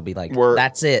 and then it'll be like,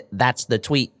 that's it. That's the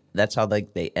tweet. That's how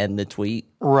like they end the tweet.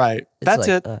 Right. That's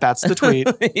like, it. That's the tweet.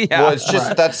 Yeah. Well, it's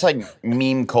just that's like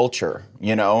meme culture,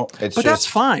 you know? But that's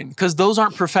fine because those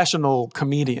aren't professional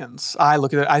comedians. I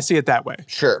look at it, I see it that way.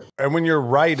 Sure. And when you're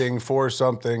writing for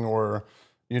something or,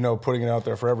 you know, putting it out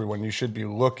there for everyone, you should be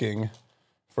looking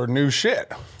for new shit.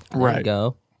 Right. There you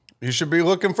go. You should be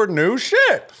looking for new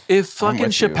shit. If fucking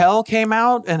Chappelle came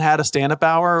out and had a stand-up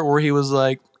hour where he was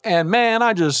like, and man,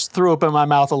 I just threw up in my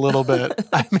mouth a little bit.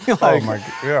 I mean, like,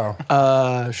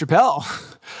 Chappelle,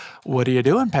 what are you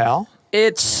doing, pal?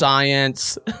 It's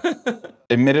science.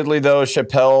 Admittedly, though, if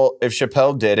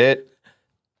Chappelle did it,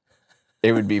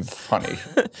 it would be funny.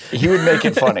 He would make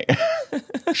it funny.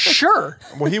 Sure.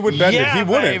 Well, he would bend it. He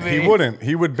wouldn't. Baby. He wouldn't.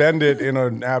 He would bend it in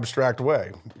an abstract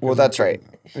way. Well, that's right.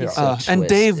 Yeah. And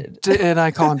Dave, and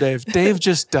I call him Dave. Dave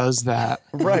just does that.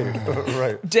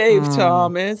 Right. Dave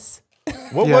Thomas.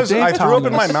 What was I threw up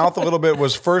in my mouth a little bit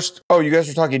was first. Oh, you guys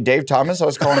were talking Dave Thomas? I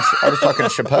was talking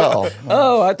Chappelle.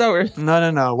 Oh, I thought we were.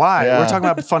 No. Why? Yeah. We're talking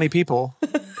about funny people.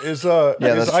 That's true.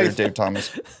 Dave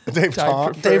Thomas.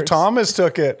 Dave Thomas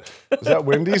took it. Is that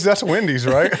Wendy's? That's Wendy's,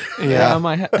 right?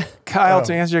 Yeah. Kyle,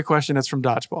 to answer your question, it's from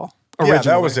Dodgeball. Originally. Yeah,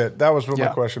 that was it. That was what my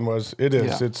question was. It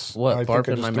is. Yeah. It's what? I think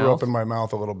I just threw up in my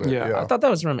mouth a little bit. Yeah. I thought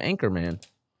that was from Anchorman.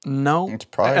 No, it's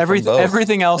probably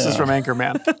everything else is from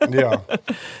Anchorman. Yeah,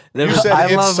 you said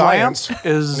I Love Science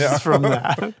is from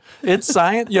that. It's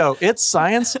Science. It's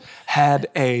Science had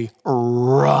a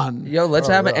run. Let's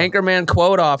have an Anchorman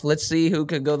quote off. Let's see who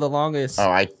could go the longest.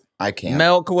 Oh, I can't.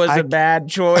 Milk was a bad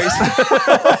choice.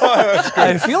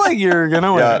 I feel like you're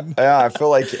gonna win. Yeah, I feel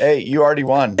like, hey, you already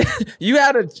won. You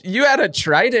had a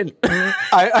trident.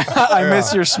 I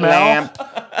miss your smell. Lamp.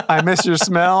 I miss your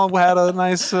smell. Had a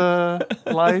nice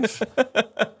life.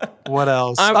 What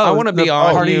else? I want to be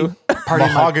on party, you. Party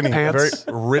Mahogany, pants.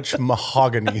 very rich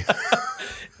mahogany.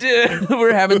 Dude,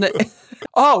 we're having the.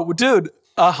 Oh, dude,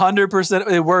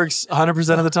 100%. It works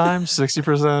 100% of the time, 60%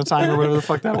 of the time, or whatever the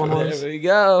fuck that one was. There we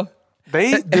go.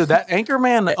 Dude, that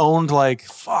Anchorman owned like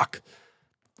fuck.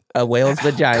 A whale's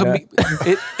vagina.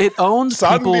 It owned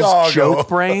people's joke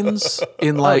brains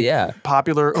in like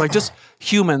popular, like just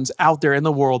humans out there in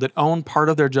the world. It owned part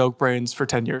of their joke brains for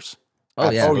 10 years. Oh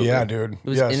yeah, dude. It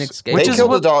was yes. inescapable. They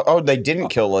killed a dog. Oh, they didn't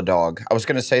kill a dog. I was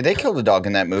going to say they killed a dog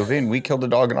in that movie, and we killed a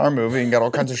dog in our movie and got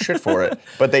all kinds of shit for it.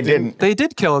 But they didn't. They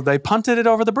did kill it. They punted it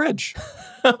over the bridge.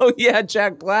 Oh yeah,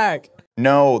 Jack Black.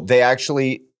 No, they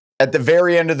actually, at the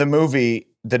very end of the movie,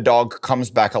 the dog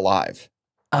comes back alive.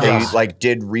 They like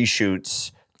did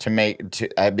reshoots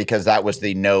because that was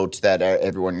the note that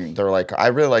everyone, they're like, I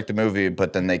really like the movie,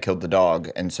 but then they killed the dog.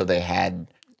 And so they had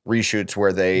reshoots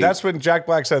where they... That's when Jack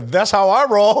Black said, that's how I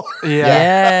roll. Yeah.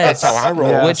 Yes. That's how I roll.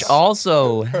 Yes. Which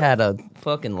also had a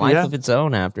fucking life of its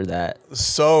own after that.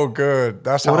 So good.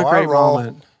 That's What how a great I roll.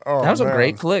 moment. Oh, That was a man.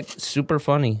 great flick. Super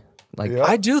funny. Like Yeah.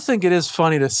 I do think it is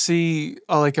funny to see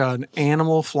like an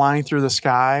animal flying through the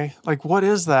sky. Like, what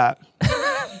is that?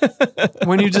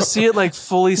 When you just see it like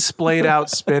fully splayed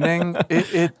out spinning,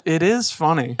 it is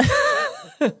funny.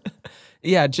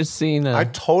 yeah, just seeing I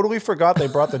totally forgot they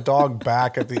brought the dog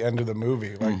back at the end of the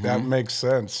movie. Like, that makes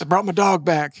sense. I brought my dog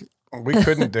back. We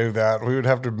couldn't do that. We would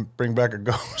have to bring back a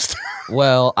ghost.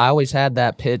 Well, I always had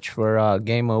that pitch for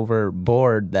Game Over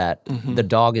board that the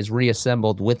dog is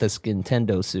reassembled with a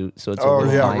Nintendo suit, so it's a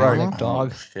little bionic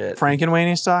dog. Shit.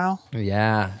 Frankenweenie style.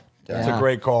 Yeah, That's a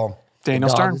great call. Daniel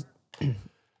dog- Stern.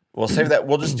 We'll save that.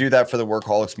 We'll just do that for the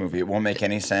Workaholics movie. It won't make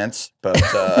any sense, but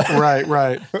Right.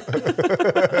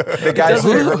 the guy's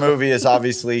favorite movie is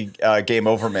obviously Game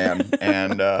Over Man.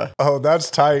 And Oh, that's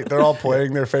tight. They're all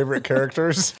playing their favorite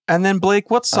characters. And then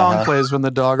Blake, what song plays when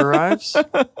the dog arrives?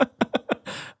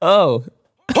 Oh,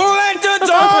 I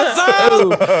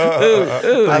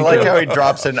like how he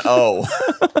drops an O.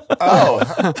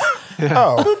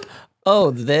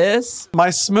 oh, this. My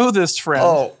smoothest friend.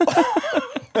 Oh.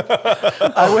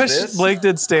 I wish Blake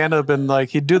did stand up and like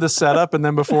he'd do the setup and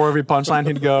then before every punchline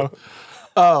he'd go,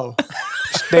 "Oh,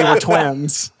 they were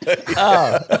twins. They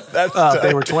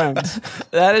were twins.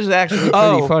 That is actually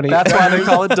pretty funny. That's why they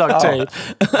call it duct tape."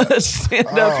 A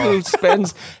stand-up who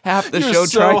spends half the You're show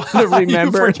so trying high, to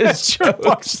remember you forget his your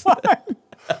jokes. punchline.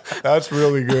 That's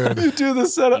really good. You do the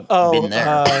setup. Oh, Been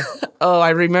there. Oh,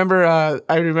 I remember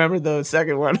the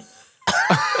second one.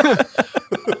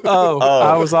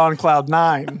 I was on cloud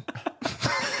 9.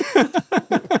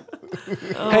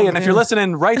 Hey, and if you're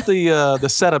listening, write the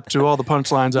setup to all the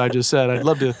punchlines I just said. I'd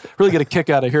love to really get a kick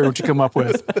out of hearing what you come up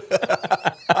with.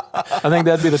 I think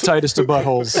that'd be the tightest of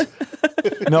buttholes.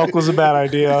 Milk was a bad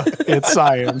idea. It's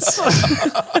science.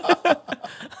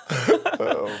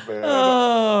 Oh, man. I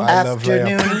love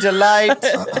Afternoon lamp. delight.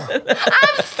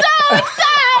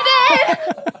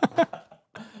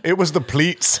 It was the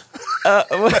pleats.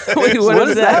 Wait, What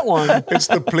is that one? It's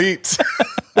the pleats.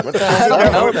 What the I hell?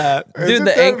 don't know that. Dude, Isn't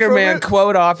the that from Anchorman it?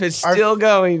 quote off is still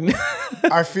going.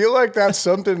 I feel like that's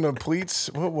something the pleats.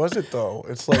 What was it though?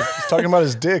 It's like he's talking about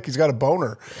his dick. He's got a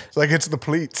boner. It's like it's the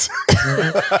pleats.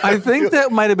 I think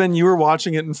that might have been you were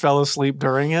watching it and fell asleep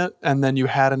during it, and then you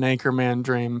had an Anchorman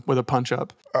dream with a punch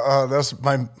up. That's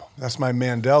my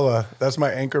Mandela. That's my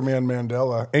Anchorman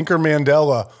Mandela. Anchor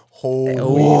Mandela. Holy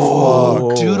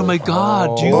fuck. Dude, oh my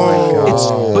God, dude. Oh. It's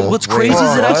but what's crazy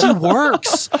is it actually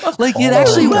works. Like it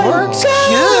actually works.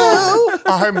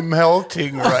 I'm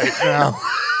melting right now.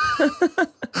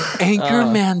 Anchor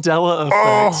Mandela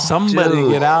effect. Somebody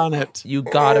dude. get on it. You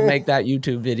gotta make that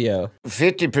YouTube video.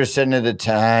 50% of the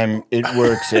time, it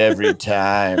works every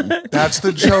time. That's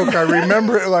the joke. I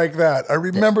remember it like that. I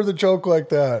remember the joke like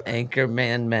that.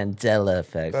 Anchorman Mandela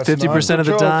effect. That's 50% of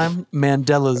the joke. time,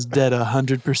 Mandela's dead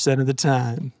 100% of the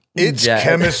time. It's Yeah.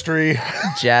 chemistry.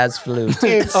 Jazz flute.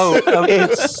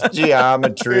 It's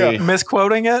geometry.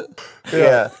 Misquoting it?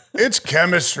 Yeah. It's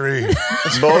chemistry.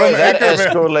 Boy, that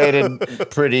escalated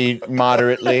pretty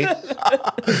moderately.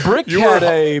 Brick had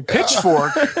a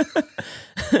pitchfork.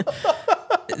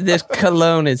 This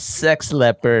cologne is sex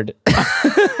leopard.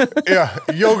 Yeah,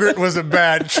 yogurt was a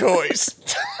bad choice.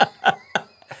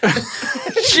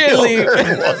 Chili.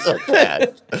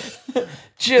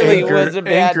 Chili Anchor- was a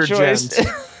bad Anchor choice. gent.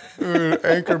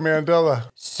 Anchor Mandela.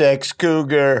 Sex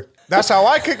cougar. That's how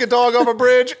I kick a dog off a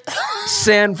bridge.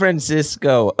 San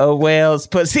Francisco, a whale's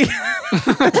pussy.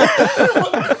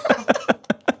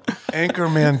 Anchor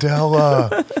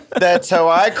Mandela. That's how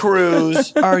I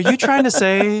cruise. Are you trying to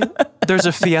say there's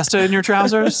a fiesta in your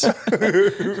trousers?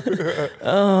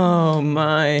 Oh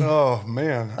my. Oh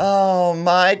man. Oh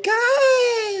my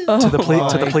God. To the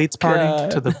pleats party.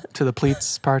 To the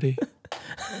pleats party.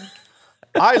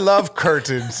 I love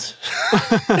curtains.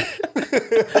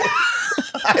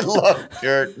 I love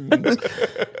curtains.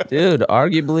 Dude,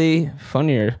 arguably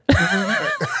funnier.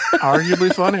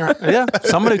 Arguably funnier. Yeah,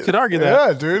 somebody could argue that.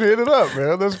 Yeah, dude, hit it up,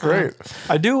 man. That's great.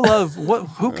 I do love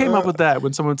who came up with that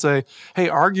when someone would say, "Hey,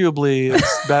 arguably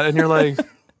it's that," and you're like,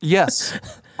 "Yes,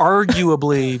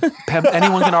 arguably,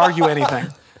 anyone can argue anything."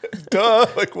 Duh,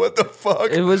 like what the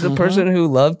fuck? It was a person who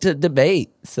loved to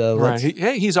debate. So Right.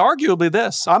 He's arguably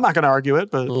this. I'm not going to argue it,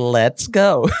 but let's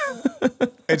go.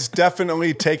 It's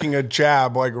definitely taking a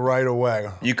jab like right away.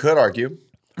 You could argue.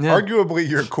 yeah. Arguably,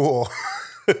 you're cool.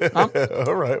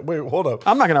 All right, wait, hold up.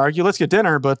 I'm not going to argue. Let's get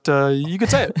dinner, but you could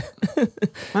say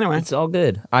it. Anyway, It's all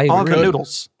good. I all agree. the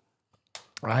noodles.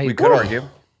 We could argue.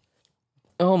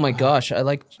 Oh my gosh, I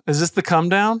like. Is this the come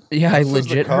down? Yeah, I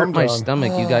legit hurt calm my down.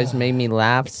 stomach. You guys made me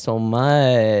laugh so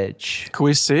much. Can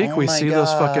we see? Can we my see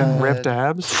those fucking ripped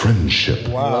abs? Friendship.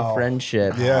 I love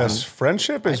friendship. Yes,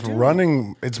 friendship is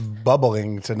running. It's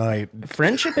bubbling tonight.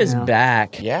 Friendship is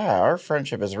back. Yeah, our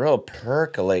friendship is real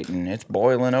percolating. It's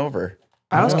boiling over.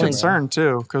 I was concerned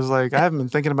too, because like I haven't been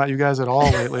thinking about you guys at all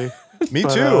lately. Me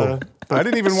But, too. I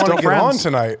didn't even want to still get on friends.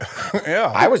 tonight. Yeah,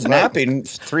 I was napping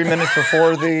 3 minutes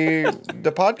before the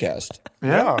podcast.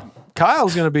 Yeah.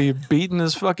 Kyle's going to be beating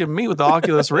his fucking meat with the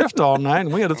Oculus Rift all night,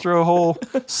 and we had to throw a whole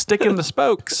stick in the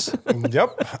spokes.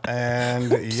 Yep,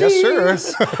 and yes,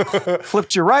 sir.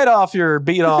 Flipped you right off your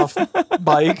beat off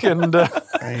bike, and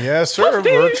Yes, sir.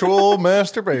 Virtual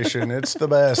masturbation. It's the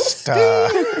best.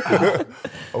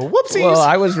 Whoopsies. Well,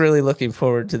 I was really looking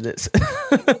forward to this.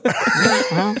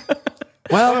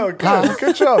 well, Oh,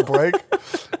 good job, Blake.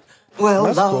 Well,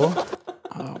 That's cool.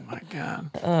 oh my God.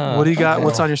 What do you got?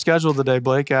 What's on your schedule today,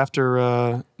 Blake,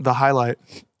 after the highlight,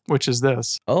 which is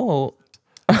this? Oh,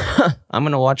 I'm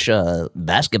going to watch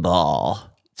basketball.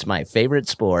 It's my favorite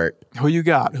sport. Who you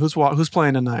got? Who's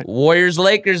playing tonight? Warriors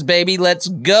Lakers, baby. Let's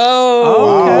go.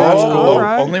 Oh, okay, that's cool. Oh, All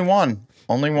right.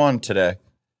 Only one today.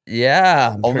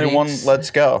 Yeah. Only one.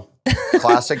 Let's go.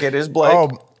 Classic. It is Blake. Oh,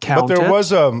 Count but there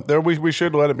it. was we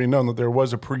should let it be known that there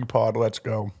was a pre-pod. Let's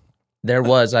go There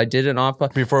was. I did an off.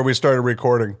 before we started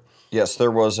recording. Yes, there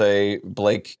was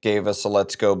Blake gave us a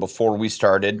let's go before we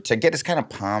started to get us kind of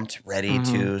pumped, ready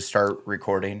to start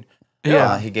recording.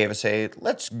 Yeah. He gave us a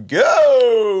let's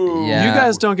go. Yeah. You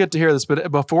guys don't get to hear this,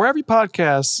 but before every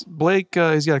podcast, Blake,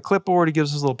 he's got a clipboard. He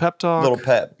gives us a little pep talk. Little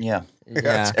pep. Yeah.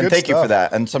 Yeah. And Good thank you stuff. for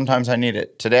that. And sometimes I need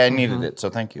it. Today I needed it,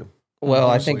 so thank you. Well,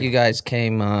 I think you guys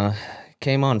came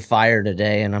on fire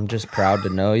today, and I'm just proud to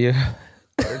know you.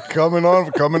 Coming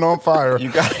on fire.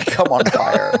 You got to come on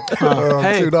fire.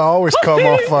 Hey. Dude, I always come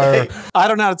on fire. I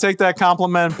don't know how to take that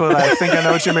compliment, but I think I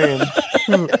know what you mean.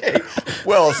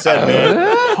 Well said, man.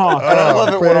 Huh. And I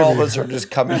love it when all of baby. us are just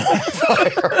coming on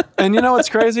fire. And you know what's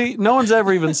crazy? No one's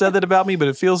ever even said that about me, but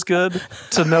it feels good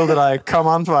to know that I come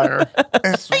on fire.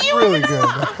 It's really good.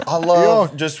 I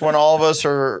love just when all of us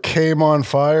are Came on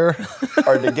fire.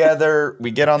 together,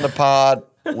 we get on the pod,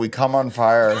 we come on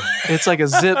fire. It's like a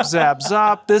zip, zap,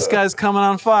 zop. This guy's coming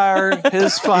on fire.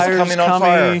 His fire's coming on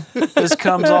coming. This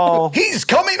comes all. He's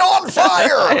coming on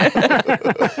fire.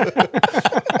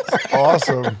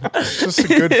 Awesome. It's just a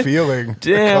good feeling.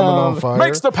 Damn. Coming on fire.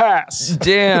 Makes the pass.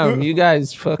 Damn, you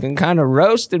guys fucking kind of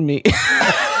roasted me.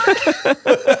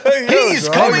 He's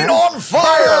coming on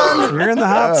fire. You're in the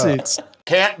hot seats.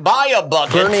 Can't buy a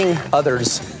bucket. burning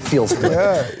others feels good.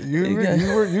 Yeah,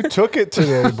 you took it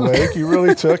today, Blake. You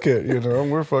really took it. You know,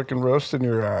 we're fucking roasting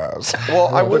your ass. Well,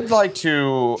 I would like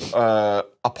to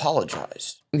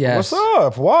apologize. Yes. What's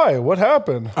up? Why? What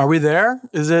happened? Are we there?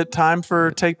 Is it time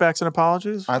for takebacks and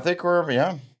apologies? I think we're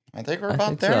about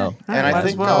think there. so. And Might I as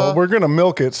think well. We're gonna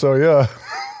milk it, so yeah.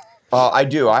 I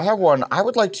do. I have one. I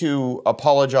would like to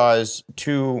apologize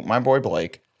to my boy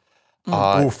Blake.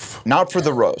 Oof. Not for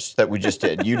the roast that we just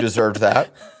did. You deserved that.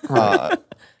 But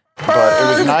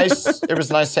it was nice. It was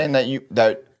nice saying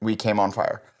that we came on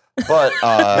fire. But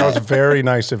That was very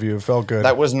nice of you. It felt good.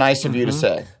 that was nice of you to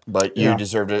say. But you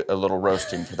deserved a little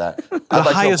roasting for that. I'd like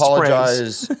to highest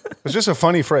apologize It's just a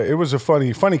funny phrase. It was a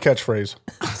funny catchphrase.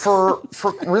 for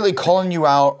really calling you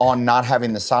out on not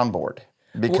having the soundboard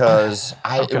because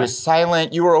it was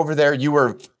silent. You were over there. You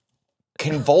were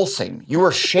convulsing. You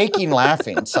were shaking,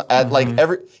 laughing at like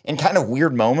in kind of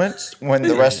weird moments when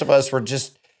the rest of us were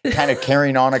just kind of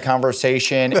carrying on a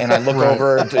conversation, and I look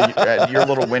over at your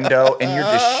little window, and you're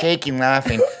just shaking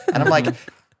laughing, and I'm like,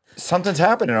 something's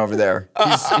happening over there.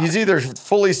 He's either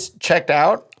fully checked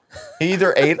out, he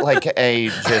either ate like a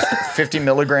just 50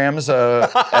 milligrams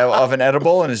of an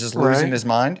edible and is just losing his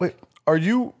mind. Wait, are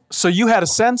you? So you had a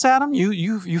sense, Adam?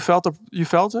 You felt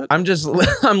it?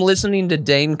 I'm listening to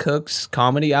Dane Cook's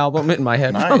comedy album in my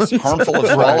headphones. Nice, harmful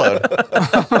as swallowed.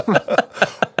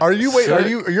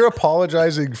 You're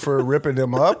apologizing for ripping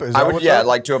him up? I would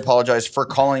like to apologize for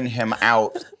calling him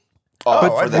out.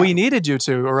 But we needed you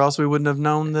to, or else we wouldn't have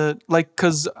known that. Like,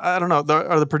 because I don't know,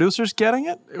 are the producers getting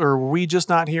it, or were we just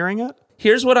not hearing it?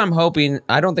 Here's what I'm hoping.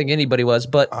 I don't think anybody was,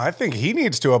 but I think he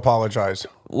needs to apologize.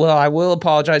 Well, I will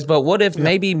apologize, but what if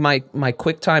maybe my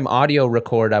QuickTime audio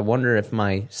record? I wonder if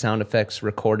my sound effects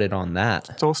recorded on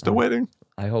that. So still waiting.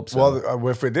 I hope so. Well,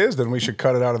 if it is, then we should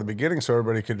cut it out at the beginning so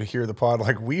everybody could hear the pod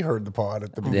like we heard the pod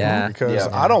at the beginning. Because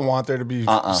I don't want there to be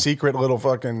secret little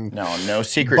fucking no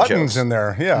secret buttons jokes in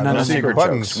there. Yeah, no secret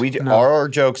buttons. Jokes. Our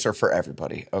jokes are for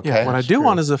everybody. Okay. Yeah, what I do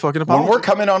want is a fucking apology. When we're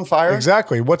coming on fire,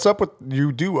 exactly. What's up with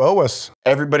you? Do owe us.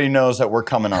 Everybody knows that we're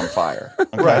coming on fire.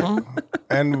 Okay? Right.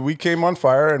 And we came on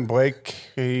fire, and Blake,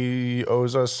 he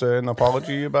owes us an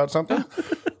apology about something.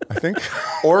 I think.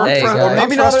 Or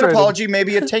maybe not an apology,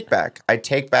 maybe a take back. I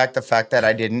take back the fact that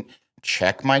I didn't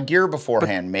check my gear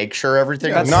beforehand, make sure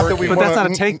everything was working. But that's not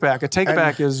a take back. A take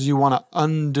back is you want to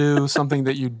undo something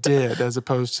that you did as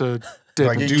opposed to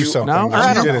do something. No,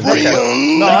 that you didn't.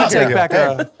 Okay. No, take back.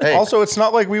 Also, it's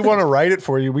not like we want to write it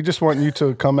for you. We just want you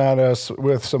to come at us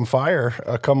with some fire.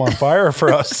 Come on fire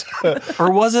for us.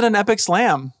 Or was it an epic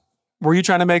slam? Were you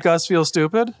trying to make us feel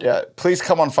stupid? Yeah, please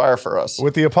come on fire for us.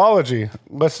 With the apology.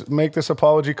 Let's make this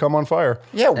apology come on fire.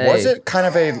 Yeah, was it kind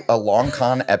of a long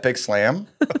con epic slam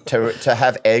to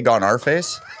have egg on our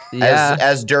face? Yeah.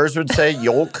 As Durs would say,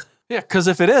 yolk. Yeah, because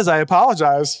if it is, I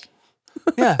apologize.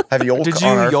 Yeah. Have yolk Did you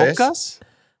on our yolk face? us?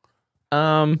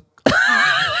 No,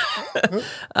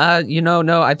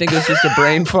 I think it was just a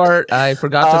brain fart. I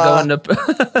forgot to go into.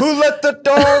 Who let the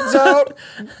dogs out?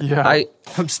 Yeah.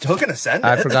 I'm still going to send it.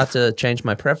 I forgot to change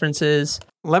my preferences.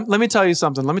 Let me tell you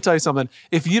something.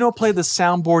 If you don't play the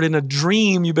soundboard in a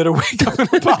dream, you better wake up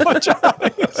and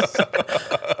apologize.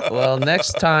 Well,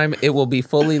 next time it will be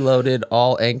fully loaded,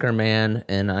 all Anchorman,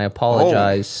 and I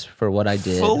apologize for what I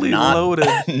did. Fully loaded.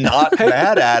 Not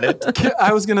bad at it.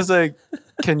 I was going to say,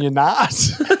 can you not?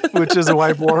 Which is a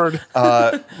whiteboard.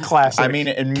 Classic. I mean,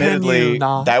 admittedly,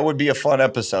 that would be a fun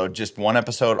episode. Just one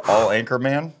episode, all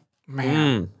Anchorman.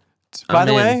 Man. By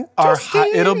the way,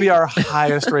 it'll be our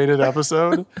highest rated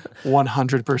episode,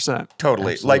 100%.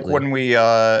 Totally. Absolutely. Like when we,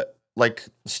 like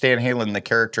Stan Halen, the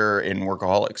character in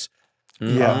Workaholics.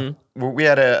 Yeah. We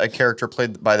had a character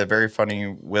played by the very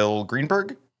funny Will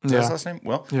Greenberg. Is that his last name?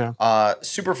 Will? Yeah.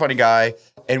 Super funny guy.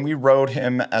 And we wrote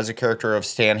him as a character of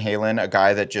Stan Halen, a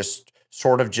guy that just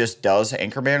sort of just does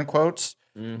Anchorman quotes.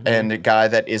 Mm-hmm. And a guy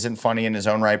that isn't funny in his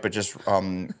own right, but just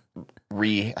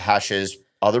rehashes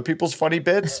other people's funny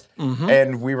bits. Mm-hmm.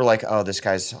 And we were like, oh, this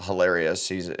guy's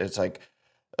hilarious. It's like,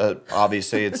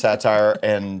 obviously it's satire,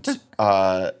 and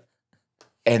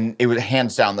it was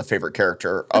hands down the favorite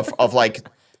character of like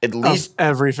at least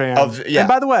every fan. And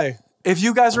by the way, if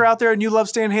you guys are out there and you love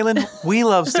Stan Halen, we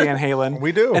love Stan Halen.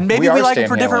 We do. And maybe we like him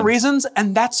for different reasons,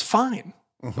 and that's fine.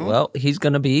 Mm-hmm. Well, he's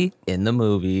going to be in the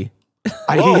movie.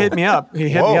 He hit me up.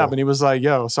 And he was like,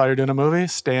 yo, saw you're doing a movie?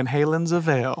 Stan Halen's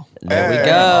Avail. There we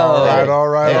go. All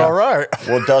right.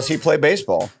 Well, does he play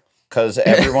baseball? Because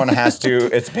everyone has to.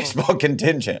 It's baseball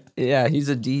contingent. Yeah, he's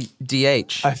a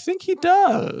DH. I think he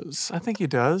does. I bet he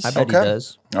does.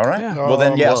 All right. Yeah. Well,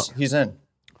 then, yes, he's in.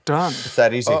 Done. It's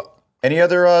that easy. Any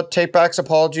other take-backs,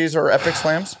 apologies, or epic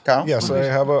slams, Kyle? Yes, I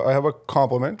have a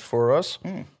compliment for us.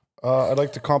 I'd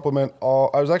like to compliment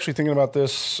all. I was actually thinking about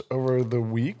this over the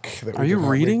week. Are you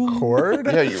reading? Record.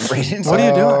 Yeah, you're reading. What are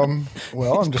you doing?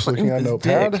 Well, I'm just looking at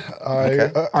Notepad.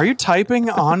 Are you typing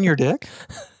on your dick?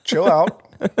 Chill out.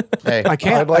 Hey, I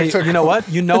can't. You know what?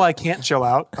 You know I can't chill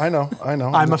out. I know.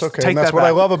 That's okay. And that's what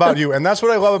I love about you. And that's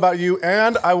what I love about you.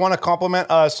 And I want to compliment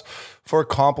us for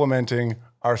complimenting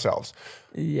ourselves.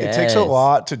 Yes. It takes a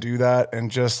lot to do that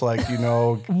and just like,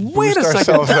 Wait boost a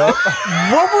ourselves second. up.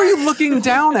 What were you looking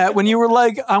down at when you were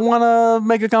like, I want to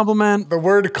make a compliment? The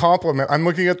word compliment. I'm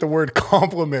looking at the word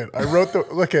compliment. I wrote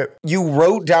You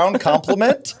wrote down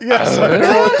compliment? Yes, I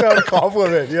wrote down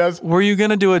compliment. Yes. Were you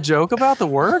going to do a joke about the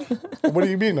word? What do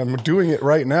you mean? I'm doing it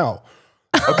right now.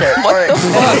 Okay. All right.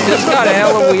 Fuck, this got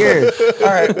hella weird. All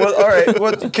right.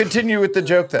 Well, continue with the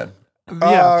joke then.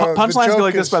 Yeah, punchlines go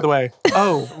like this, by the way.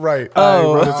 Oh, right. I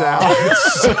wrote it down.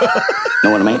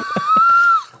 Know what I mean?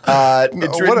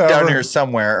 It's written down here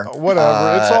somewhere.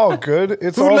 Whatever. It's all good.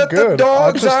 It's who all let the good.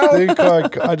 dogs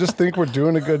I just think we're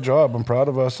doing a good job. I'm proud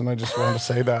of us, and I just wanted to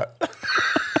say that.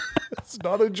 It's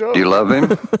not a joke. You love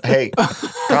him? Hey,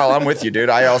 Kyle, I'm with you, dude.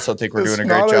 I also think we're doing a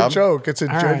great job. It's not a joke. It's a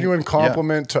genuine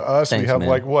compliment to us. Thanks, we have man.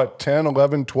 like, what, 10,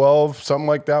 11, 12, something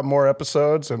like that, more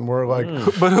episodes. And we're like...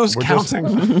 But who's counting?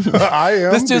 I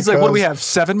am. This dude's like, what do we have,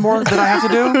 7 more that I have to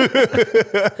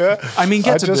do? I mean,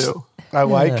 do. I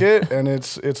like it, and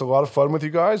it's a lot of fun with you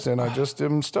guys, and I just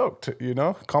am stoked. You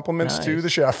know, compliments to the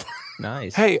chef.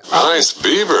 Nice. Hey, Nice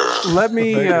beaver. let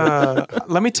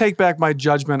me take back my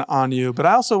judgment on you, but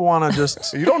I also want to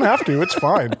just. You don't have to. It's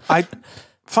fine.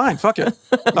 Fine. Fuck it.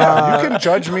 Yeah, you can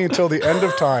judge me until the end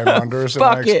of time, Anders, and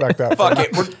I expect that. Fuck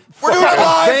it. We're doing it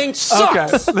live.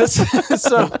 Okay.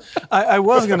 So I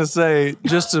was gonna say,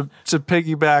 just to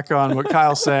piggyback on what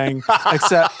Kyle's saying,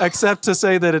 except to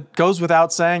say that it goes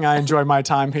without saying, I enjoy my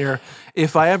time here.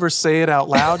 If I ever say it out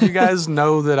loud, you guys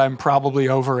know that I'm probably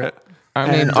over it. I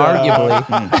mean, arguably.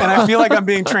 And I feel like I'm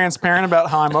being transparent about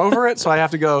how I'm over it, so I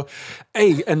have to go,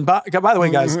 hey, and by the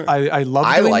way, guys, I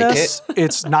love doing this.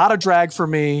 It's not a drag for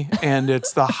me, and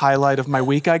it's the highlight of my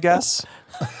week, I guess.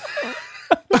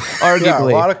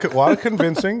 Arguably. Yeah, a lot of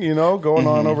convincing, you know, going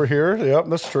on over here. Yep,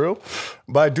 that's true.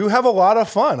 But I do have a lot of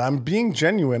fun. I'm being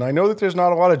genuine. I know that there's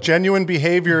not a lot of genuine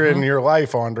behavior in your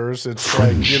life, Anders. It's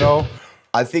like, you know.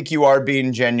 I think you are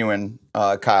being genuine,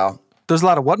 Kyle. There's a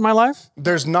lot of what in my life?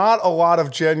 There's not a lot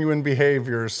of genuine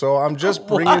behavior, so I'm just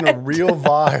bringing real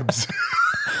vibes.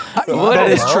 That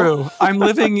is true. I'm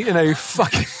living in a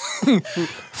fucking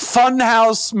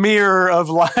funhouse mirror of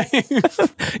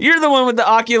life. You're the one with the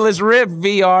Oculus Rift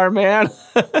VR, man.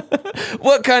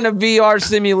 What kind of VR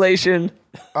simulation?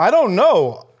 I don't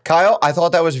know. Kyle, I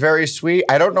thought that was very sweet.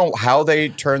 I don't know how they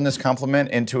turned this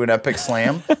compliment into an epic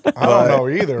slam. I don't know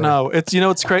either. No,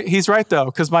 it's great. He's right though,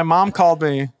 because my mom called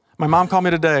me. My mom called me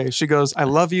today. She goes, "I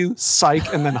love you,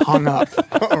 psych," and then hung up.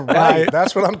 Right,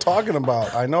 that's what I'm talking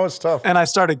about. I know it's tough. And I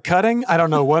started cutting. I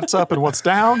don't know what's up and what's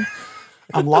down.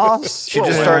 I'm lost. She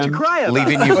just started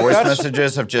leaving you voice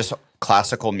messages of just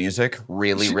classical music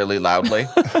really, really loudly.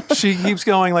 She keeps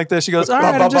going like this. She goes, "All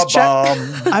right, I'm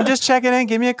just checking in.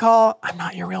 Give me a call. I'm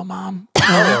not your real mom."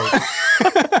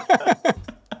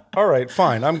 All right,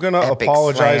 fine. I'm going to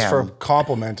apologize for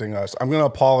complimenting us. I'm going to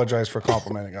apologize for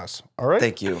complimenting us. All right?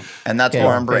 Thank you. And that's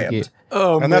more on brand.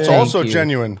 Oh, and that's also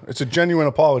genuine. It's a genuine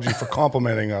apology for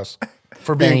complimenting us,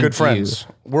 for being good friends.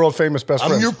 World famous best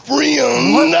friends. I'm your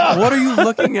friend. What are you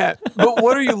looking at? But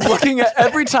what are you looking at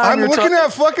every time I'm looking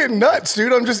at fucking nuts,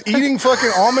 dude. I'm just eating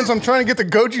fucking almonds. I'm trying to get the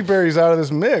goji berries out of this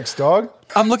mix, dog.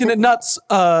 I'm looking at nuts,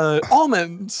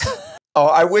 almonds. Oh,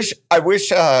 I wish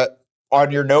on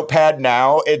your notepad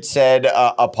now it said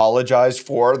apologize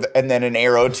for, and then an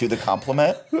arrow to the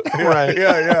compliment. Right.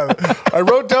 Yeah. I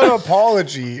wrote down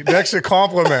apology next to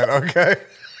compliment, okay?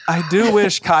 I do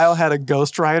wish Kyle had a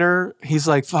ghostwriter. He's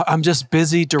like, I'm just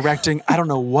busy directing. I don't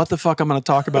know what the fuck I'm going to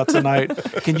talk about tonight.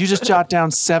 Can you just jot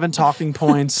down 7 talking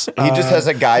points? He just has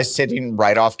a guy sitting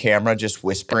right off camera just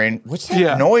whispering, what's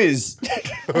that noise?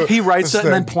 He writes it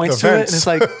and then points to it, and it's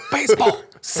like, baseball,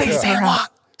 say Sandlot.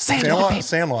 Sandlot.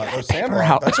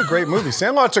 That's a great movie.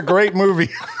 Sandlot's a great movie.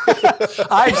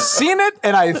 I've seen it,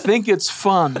 and I think it's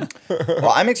fun. Well,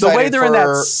 I'm excited the way they're in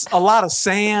a lot of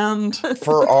sand.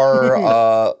 For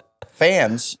our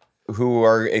fans who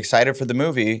are excited for the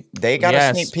movie, they got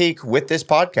a sneak peek with this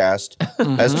podcast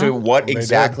as to what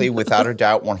exactly, without a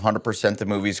doubt, 100% the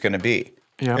movie's going to be.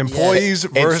 Yep. Employees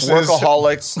versus... It's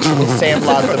Workaholics,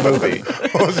 Sandlot the movie.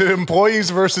 Was it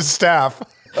employees versus staff?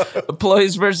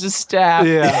 Employees versus staff.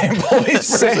 Yeah.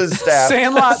 Employees versus staff.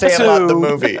 Sandlot 2. The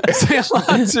movie.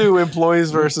 Sandlot 2,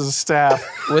 employees versus staff.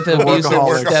 With an abusive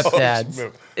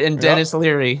stepdads. And Dennis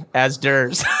Leary as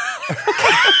Durs.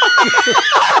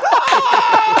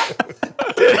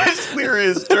 Dennis Leary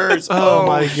as Durs. Oh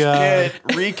my God. Shit.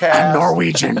 Recast. I'm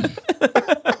Norwegian.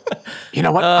 You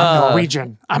know what? I'm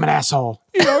Norwegian. I'm an asshole.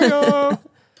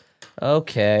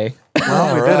 Okay.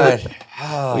 Well, we did it.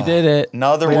 We did it.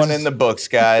 Another one in the books,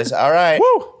 guys. All right.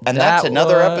 Woo. And that's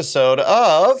another episode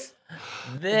of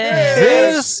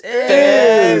This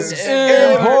is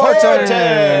important.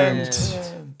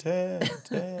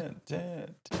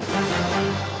 important.